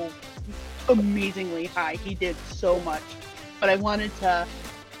so amazingly high. He did so much. But I wanted to,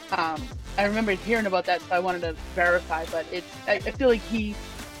 I remembered hearing about that, so I wanted to verify. But I feel like he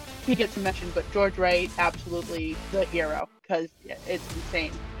gets mentioned, but George Ray, absolutely the hero, because it's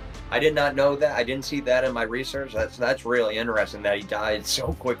insane. I did not know that. I didn't see that in my research. That's really interesting that he died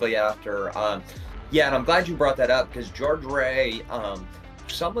so quickly after. Yeah, and I'm glad you brought that up, because George Ray,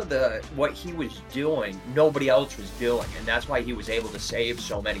 some of what he was doing, nobody else was doing, and that's why he was able to save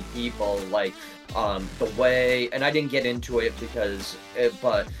so many people. Like the way, and I didn't get into it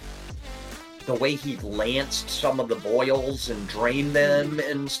but the way he lanced some of the boils and drained them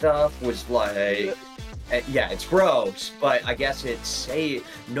and stuff was like, yeah, it's gross, but I guess it's safe.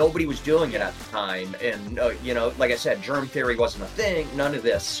 Nobody was doing it at the time, and you know, like I said, germ theory wasn't a thing, none of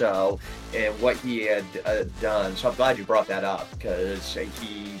this. So, and what he had done, so I'm glad you brought that up, because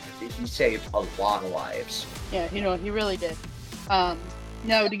he saved a lot of lives. Yeah, you know, he really did.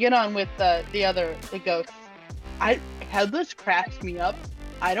 Now to get on with the ghosts, Headless cracks me up.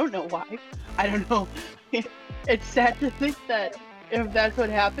 I don't know why. I don't know. It's sad to think that if that's what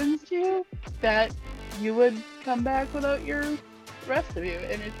happens to you, that you would come back without the rest of you.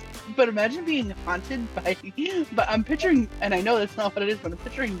 And but imagine being haunted by, but I'm picturing, and I know that's not what it is, but I'm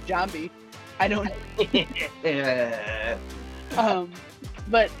picturing zombie. I don't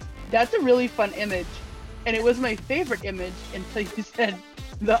but that's a really fun image, and it was my favorite image until you said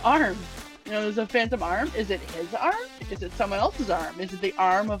the arm. You know, there's a phantom arm. Is it his arm? Is it someone else's arm? Is it the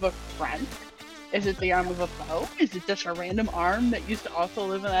arm of a friend? Is it the arm of a foe? Is it just a random arm that used to also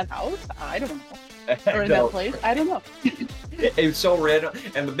live in that house? I don't know. Or in that place? I don't know. It's so random.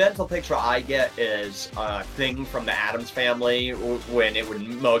 And the mental picture I get is a thing from the Addams Family when it would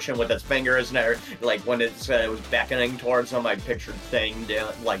motion with its fingers, and like when it was beckoning towards them, I pictured Thing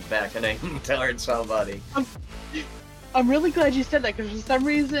like beckoning towards somebody. I'm really glad you said that, because for some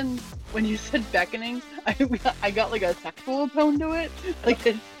reason, when you said beckoning, I got like a sexual tone to it. Like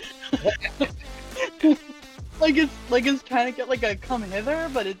it's like it's trying to get like a come hither,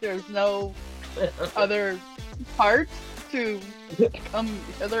 but there's no other part to come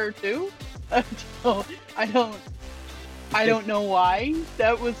hither to. So I don't know why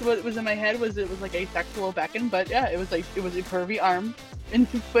that was what was in my head. It was like a sexual beckon, but yeah, it was a pervy arm.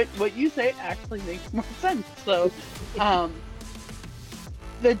 But what you say actually makes more sense. So,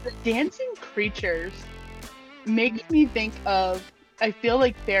 the dancing creatures makes me think of, I feel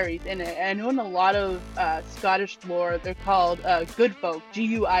like fairies, and I know in a lot of Scottish lore they're called good folk,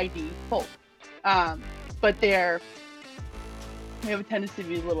 Guid folk, But they have a tendency to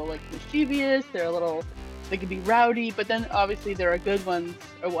be a little like mischievous. They can be rowdy, but then obviously there are good ones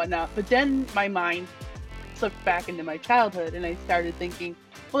or whatnot. But then my mind slipped back into my childhood, and I started thinking,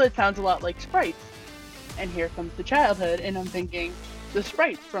 well, it sounds a lot like sprites. And here comes the childhood, and I'm thinking the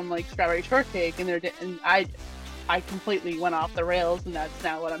sprites from like Strawberry Shortcake, and I completely went off the rails, and that's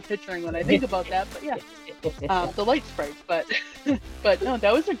not what I'm picturing when I think about that. But yeah, the light sprites. But no,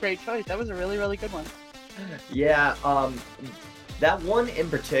 that was a great choice. That was a really, really good one. Yeah, that one in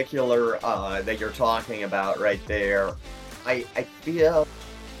particular that you're talking about right there, I feel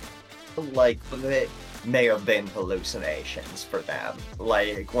like it may have been hallucinations for them.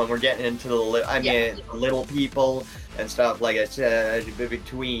 Like when we're getting into the little people and stuff, like I said,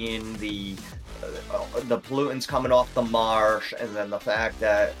 between the pollutants coming off the marsh, and then the fact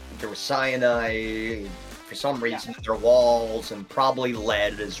that there was cyanide for some reason in their walls, and probably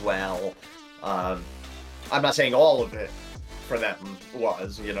lead as well. I'm not saying all of it for them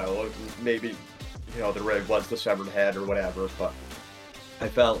was, maybe, the rig was the severed head or whatever, but I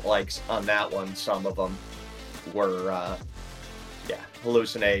felt like on that one, some of them were,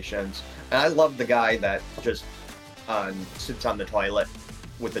 hallucinations. And I love the guy that just sits on the toilet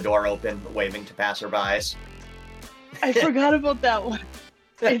with the door open, waving to passerbys. I forgot about that one.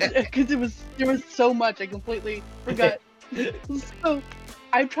 Because there was so much, I completely forgot. So,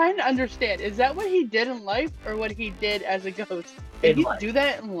 I'm trying to understand, is that what he did in life, or what he did as a ghost? Did he do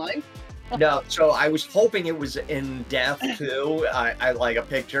that in life? No, so I was hoping it was in death too. I like a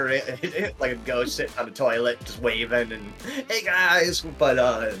picture, like a ghost sitting on the toilet, just waving and, hey guys,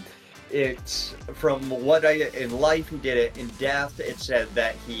 but it's from what in life he did it. In death, it said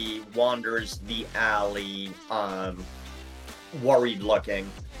that he wanders the alley, worried looking,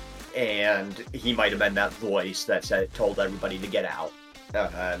 and he might have been that voice that told everybody to get out.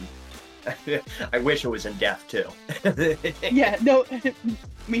 I wish it was in death too. Yeah, no,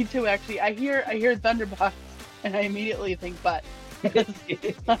 me too. Actually, I hear Thunderbox, and I immediately think butt.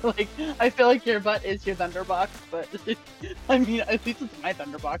 I feel like your butt is your Thunderbox, but I mean, at least it's my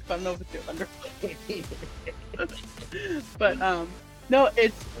Thunderbox. I don't know if it's your Thunderbox. But no,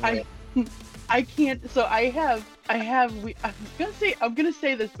 it's I can't. So I'm gonna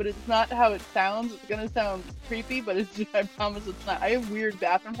say this, but it's not how it sounds. It's gonna sound creepy, but I promise it's not. I have weird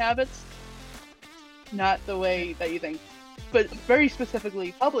bathroom habits. Not the way that you think, but very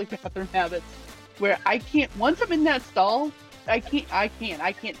specifically public bathroom habits, where I can't, once I'm in that stall, I can't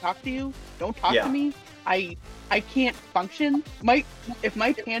talk to you. Don't talk to me. I can't function. If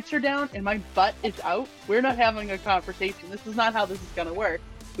my pants are down and my butt is out, we're not having a conversation. This is not how this is gonna work.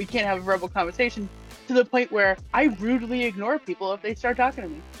 We can't have a verbal conversation, to the point where I rudely ignore people if they start talking to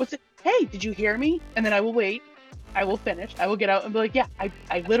me. Hey, did you hear me? And then I will wait. I will finish. I will get out and be like, yeah,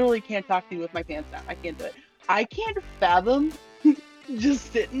 I literally can't talk to you with my pants down. I can't do it. I can't fathom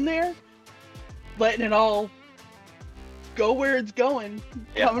just sitting there, letting it all go where it's going,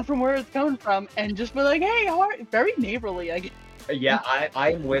 coming from where it's coming from, and just be like, hey, how are you? Very neighborly, I guess. Yeah,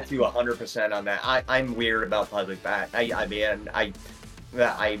 I'm with you 100% on that. I'm weird about public bath.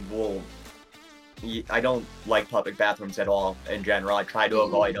 I don't like public bathrooms at all in general. I try to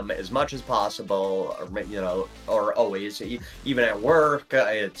avoid them as much as possible, or always. Even at work,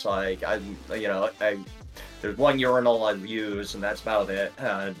 it's like, there's one urinal I use, and that's about it.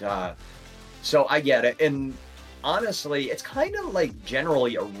 And so I get it. And honestly, it's kind of like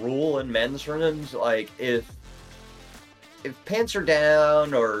generally a rule in men's rooms. Like if pants are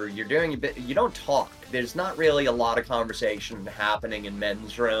down or you're doing a bit, you don't talk. There's not really a lot of conversation happening in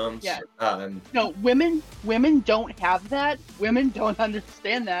men's rooms. Yeah. No, women don't have that. Women don't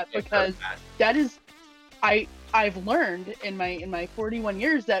understand that, because that is, I've learned in my 41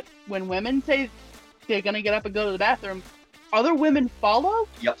 years that when women say they're gonna get up and go to the bathroom, other women follow,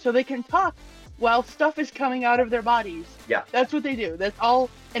 so they can talk while stuff is coming out of their bodies. Yeah. That's what they do. That's all,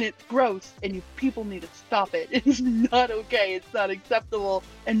 and it's gross, and people need to stop it. It's not okay. It's not acceptable,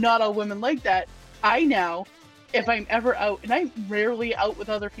 and not all women like that. I now, if I'm ever out, and I'm rarely out with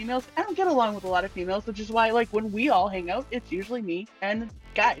other females, I don't get along with a lot of females, which is why, like, when we all hang out, it's usually me and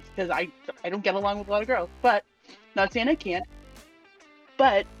guys, because I don't get along with a lot of girls. But, not saying I can't,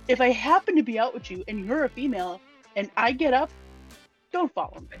 but if I happen to be out with you and you're a female and I get up, don't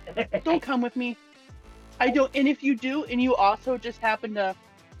follow me. Don't come with me. I don't, and if you do, and you also just happen to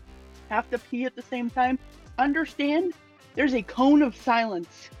have to pee at the same time, understand there's a cone of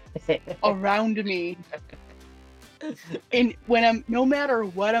silence around me. And when no matter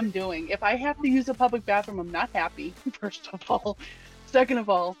what I'm doing, if I have to use a public bathroom, I'm not happy, first of all. Second of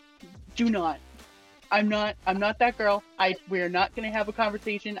all, do not. I'm not that girl. We're not going to have a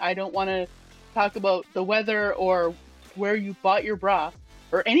conversation. I don't want to talk about the weather or where you bought your bra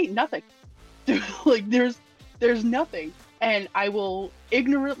or nothing. Like there's nothing, and I will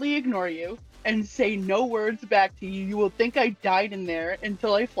ignorantly ignore you and say no words back to you. You will think I died in there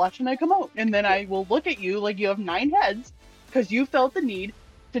until I flush and I come out, and then I will look at you like you have 9 heads because you felt the need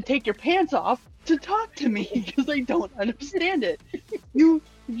to take your pants off to talk to me because I don't understand it. You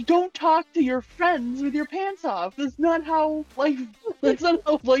don't talk to your friends with your pants off. That's not how life. That's not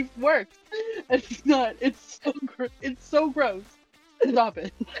how life works. It's not. It's so gross. Stop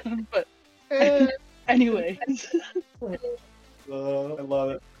it. But anyway. I love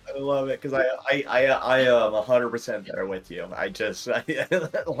it. I love it because I am 100% there with you.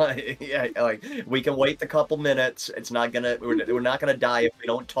 Like we can wait a couple minutes. It's not gonna we're not gonna die if we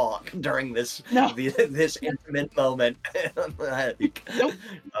don't talk during this this intimate moment. Nope.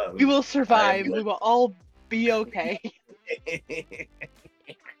 We will survive. We will all be okay.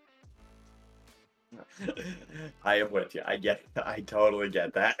 I am with you. I totally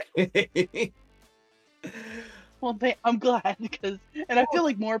get that. Well, I'm glad and I feel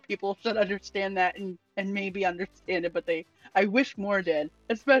like more people should understand that and maybe understand it, but I wish more did,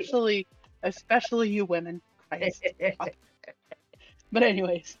 especially you women. Christ. But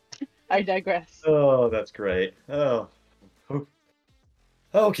anyways, I digress. Oh, that's great. Oh,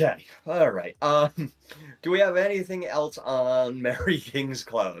 okay, all right. Do we have anything else on Mary King's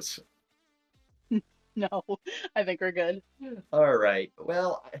clothes? No, I think we're good. All right.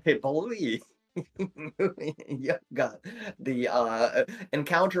 Well, I believe. You got the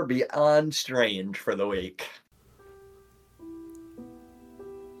encounter beyond strange for the week.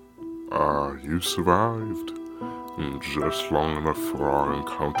 You survived. Just long enough for our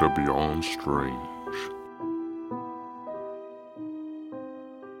encounter beyond strange.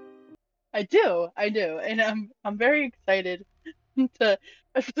 I do, and I'm very excited to.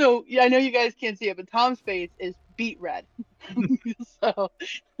 So yeah, I know you guys can't see it, but Tom's face is beet red. So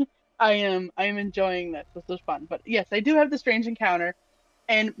I am enjoying this. This was fun. But yes, I do have the strange encounter,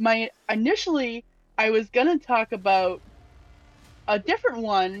 and initially I was gonna talk about a different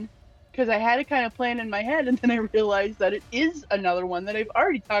one because I had it kind of planned in my head, and then I realized that it is another one that I've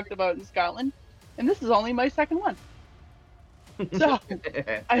already talked about in Scotland, and this is only my second one. So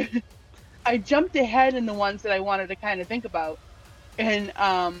I jumped ahead in the ones that I wanted to kind of think about, and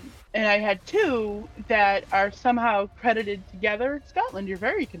I had 2 that are somehow credited together. Scotland, you're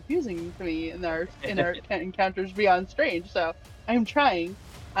very confusing to me in our encounters beyond strange. So I'm trying,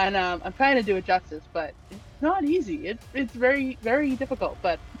 and I'm trying to do it justice, but it's not easy. It's very, very difficult.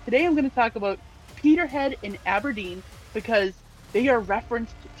 But today I'm going to talk about Peterhead and Aberdeen because they are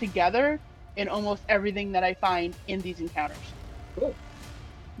referenced together in almost everything that I find in these encounters. Cool.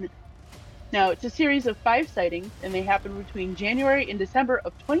 Now, it's a series of 5 sightings, and they happened between January and December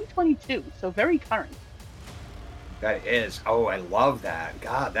of 2022, so very current. That is. Oh, I love that.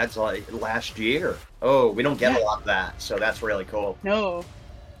 God, that's like last year. Oh, we don't get a lot of that, so that's really cool. No.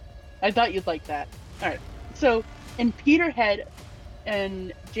 I thought you'd like that. All right. So, in Peterhead,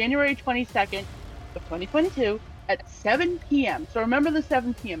 on January 22nd of 2022, at 7 p.m., so remember the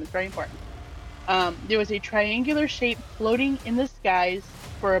 7 p.m., it's very important, there was a triangular shape floating in the skies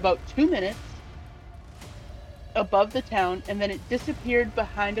for about 2 minutes above the town, and then it disappeared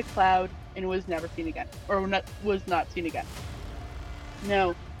behind a cloud and was never seen again, or was not seen again.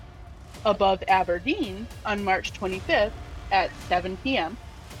 Now, above Aberdeen on March 25th at 7 p.m.,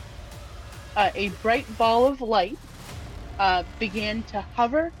 a bright ball of light began to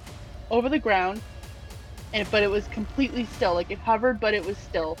hover over the ground, but it was completely still. Like, it hovered, but it was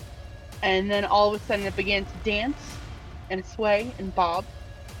still. And then all of a sudden it began to dance and sway and bob.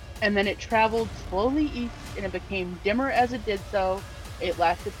 And then it traveled slowly east, and it became dimmer as it did so. It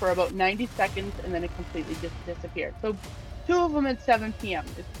lasted for about 90 seconds, and then it completely just disappeared. So 2 of them at 7 p.m.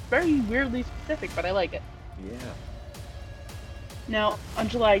 It's very weirdly specific, but I like it. Yeah. Now, on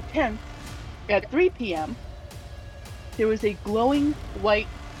July 10th, at 3 p.m., there was a glowing white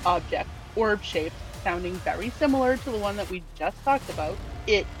object, orb-shaped, sounding very similar to the one that we just talked about.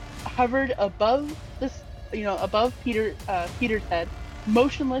 It hovered above above Peter's head,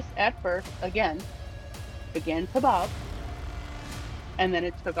 motionless at first, again, began to bob, and then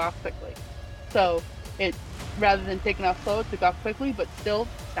it took off quickly. So it, rather than taking off slow, it took off quickly, but still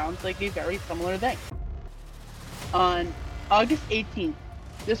sounds like a very similar thing. On August 18th,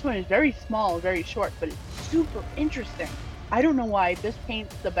 this one is very small, very short, but it's super interesting. I don't know why this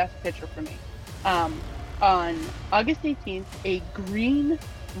paints the best picture for me. On August 18th, a green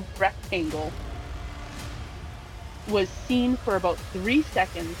rectangle was seen for about 3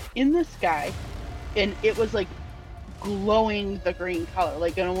 seconds in the sky, and it was like glowing the green color.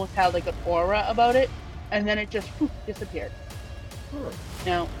 Like it almost had like an aura about it, and then it just disappeared.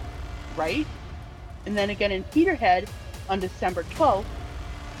 Now, right? And then again in Peterhead on December 12th,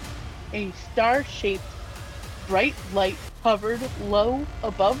 a star-shaped bright light hovered low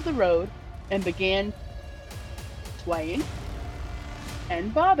above the road and began swaying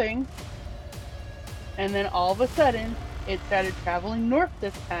and bobbing. And then all of a sudden, it started traveling north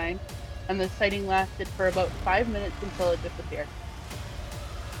this time, and the sighting lasted for about 5 minutes until it disappeared.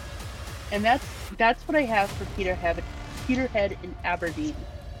 And that's what I have for Peterhead in Aberdeen.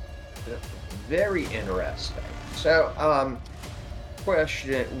 Very interesting. So,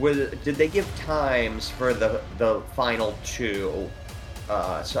 question: did they give times for the final two?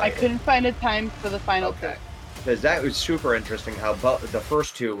 I couldn't find a time for the final two. Because that was super interesting. How the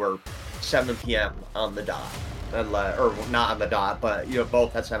first two were 7 p.m. on the dot, or not on the dot, but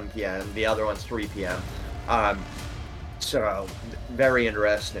both at 7 p.m. The other one's 3 p.m. So very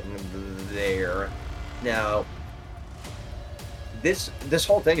interesting there. Now, this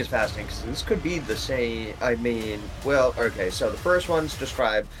whole thing is fascinating because this could be the same. I mean, well, okay. So the first one's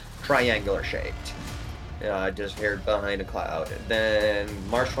described triangular shaped, disappeared behind a cloud. And then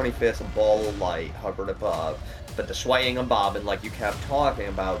March 25th, a ball of light hovered above. But the swaying and bobbing, like you kept talking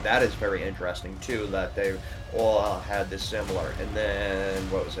about, that is very interesting too. That they all had this similar. And then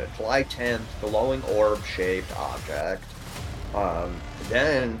what was it? July 10th, glowing orb-shaped object.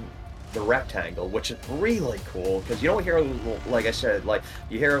 Then the rectangle, which is really cool because you don't hear, like I said, like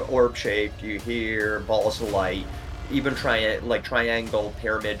you hear orb-shaped, you hear balls of light, even triangle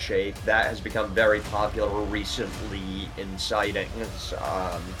pyramid shape. That has become very popular recently in sightings,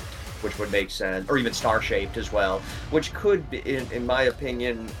 which would make sense, or even star-shaped as well, which could be, in my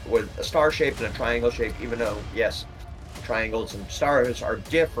opinion, with a star-shaped and a triangle shape, even though, yes, triangles and stars are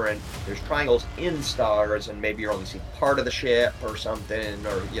different. There's triangles in stars, and maybe you're only seeing part of the ship or something,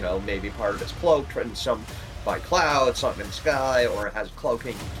 or maybe part of it's cloaked and some by clouds, something in the sky, or it has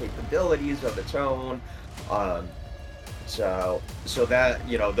cloaking capabilities of its own. So that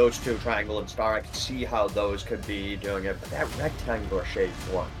those two, triangle and star, I could see how those could be doing it. But that rectangular shaped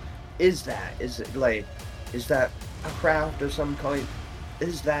one, is that a craft of some kind?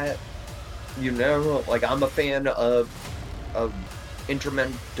 Is that like I'm a fan of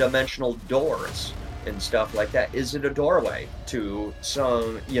interdimensional doors and stuff like that. Is it a doorway to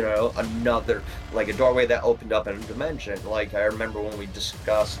some, another, like a doorway that opened up in a dimension? Like I remember when we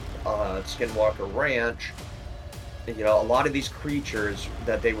discussed Skinwalker Ranch, a lot of these creatures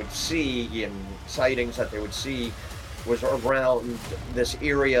that they would see in sightings that they would see was around this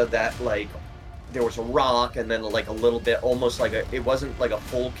area that like there was a rock and then like a little bit, almost like it wasn't like a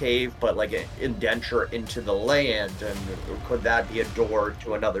full cave, but like an indenture into the land. And could that be a door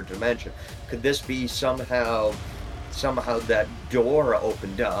to another dimension? Could this be somehow that door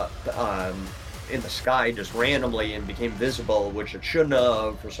opened up in the sky just randomly and became visible, which it shouldn't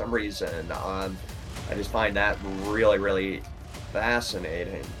have for some reason? I just find that really, really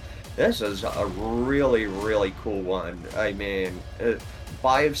fascinating. This is a really, really cool one. I mean,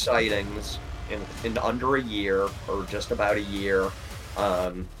 5 sightings in under a year, or just about a year.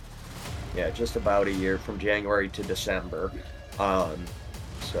 Just about a year, from January to December.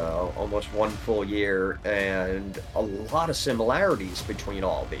 So almost 1 full year, and a lot of similarities between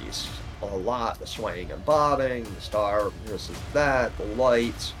all these. A lot, the swaying and bobbing, the star versus that, the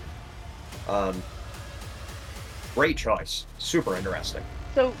lights. Great choice. Super interesting.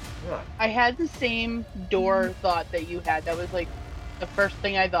 So I had the same door thought that you had. That was like the first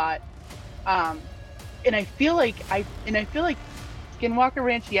thing I thought. And I feel like Skinwalker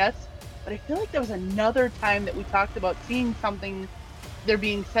Ranch, yes, but I feel like there was another time that we talked about seeing something, there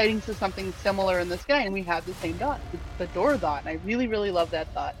being sightings of something similar in the sky, and we had the same thought, the door thought, and I really, really love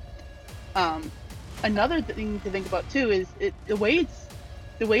that thought. Another thing to think about too is the way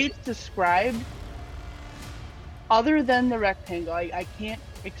it's described. Other than the rectangle, I can't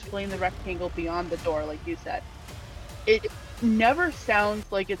explain the rectangle beyond the door, like you said. It never sounds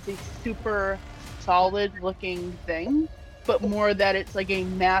like it's a super solid looking thing, but more that it's like a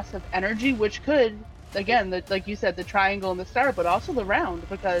mass of energy, which could, again, like you said, the triangle and the star, but also the round,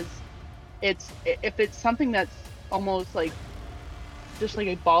 because if it's something that's almost like just like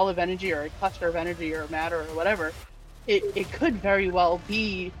a ball of energy or a cluster of energy or matter or whatever, it could very well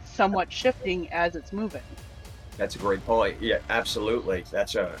be somewhat shifting as it's moving. That's a great point. Yeah, absolutely.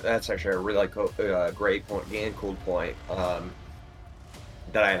 That's actually a really great point and cool point that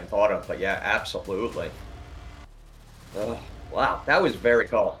I hadn't thought of. But yeah, absolutely. Wow, that was very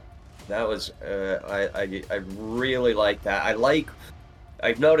cool. That was I really like that.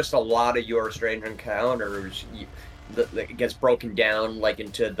 I've noticed a lot of your strange encounters. it gets broken down like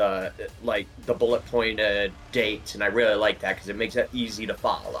into the bullet pointed dates, and I really like that because it makes it easy to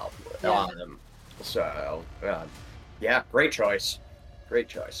follow. Yeah. So yeah, great choice. Great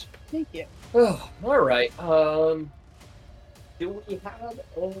choice. Thank you. Oh, all right. Do we have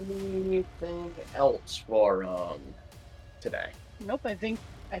anything else for today? Nope. I think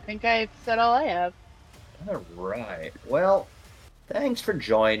I've said all I have. All right. Well, thanks for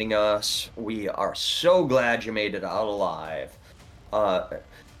joining us. We are so glad you made it out alive.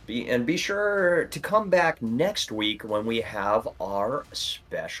 Be sure to come back next week when we have our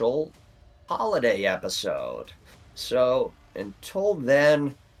special holiday episode. So, until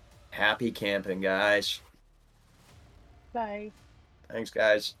then, happy camping, guys. Bye. Thanks,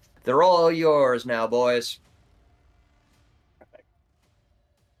 guys. They're all yours now, boys.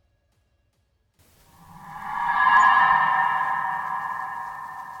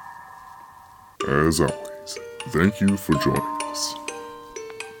 As always, thank you for joining us.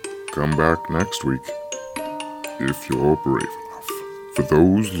 Come back next week if you're brave enough. For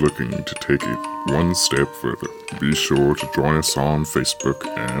those looking to take it one step further, be sure to join us on Facebook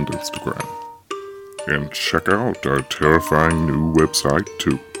and Instagram. And check out our terrifying new website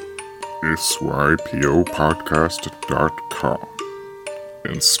too, sypopodcast.com,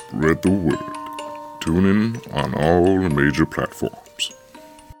 and spread the word. Tune in on all major platforms.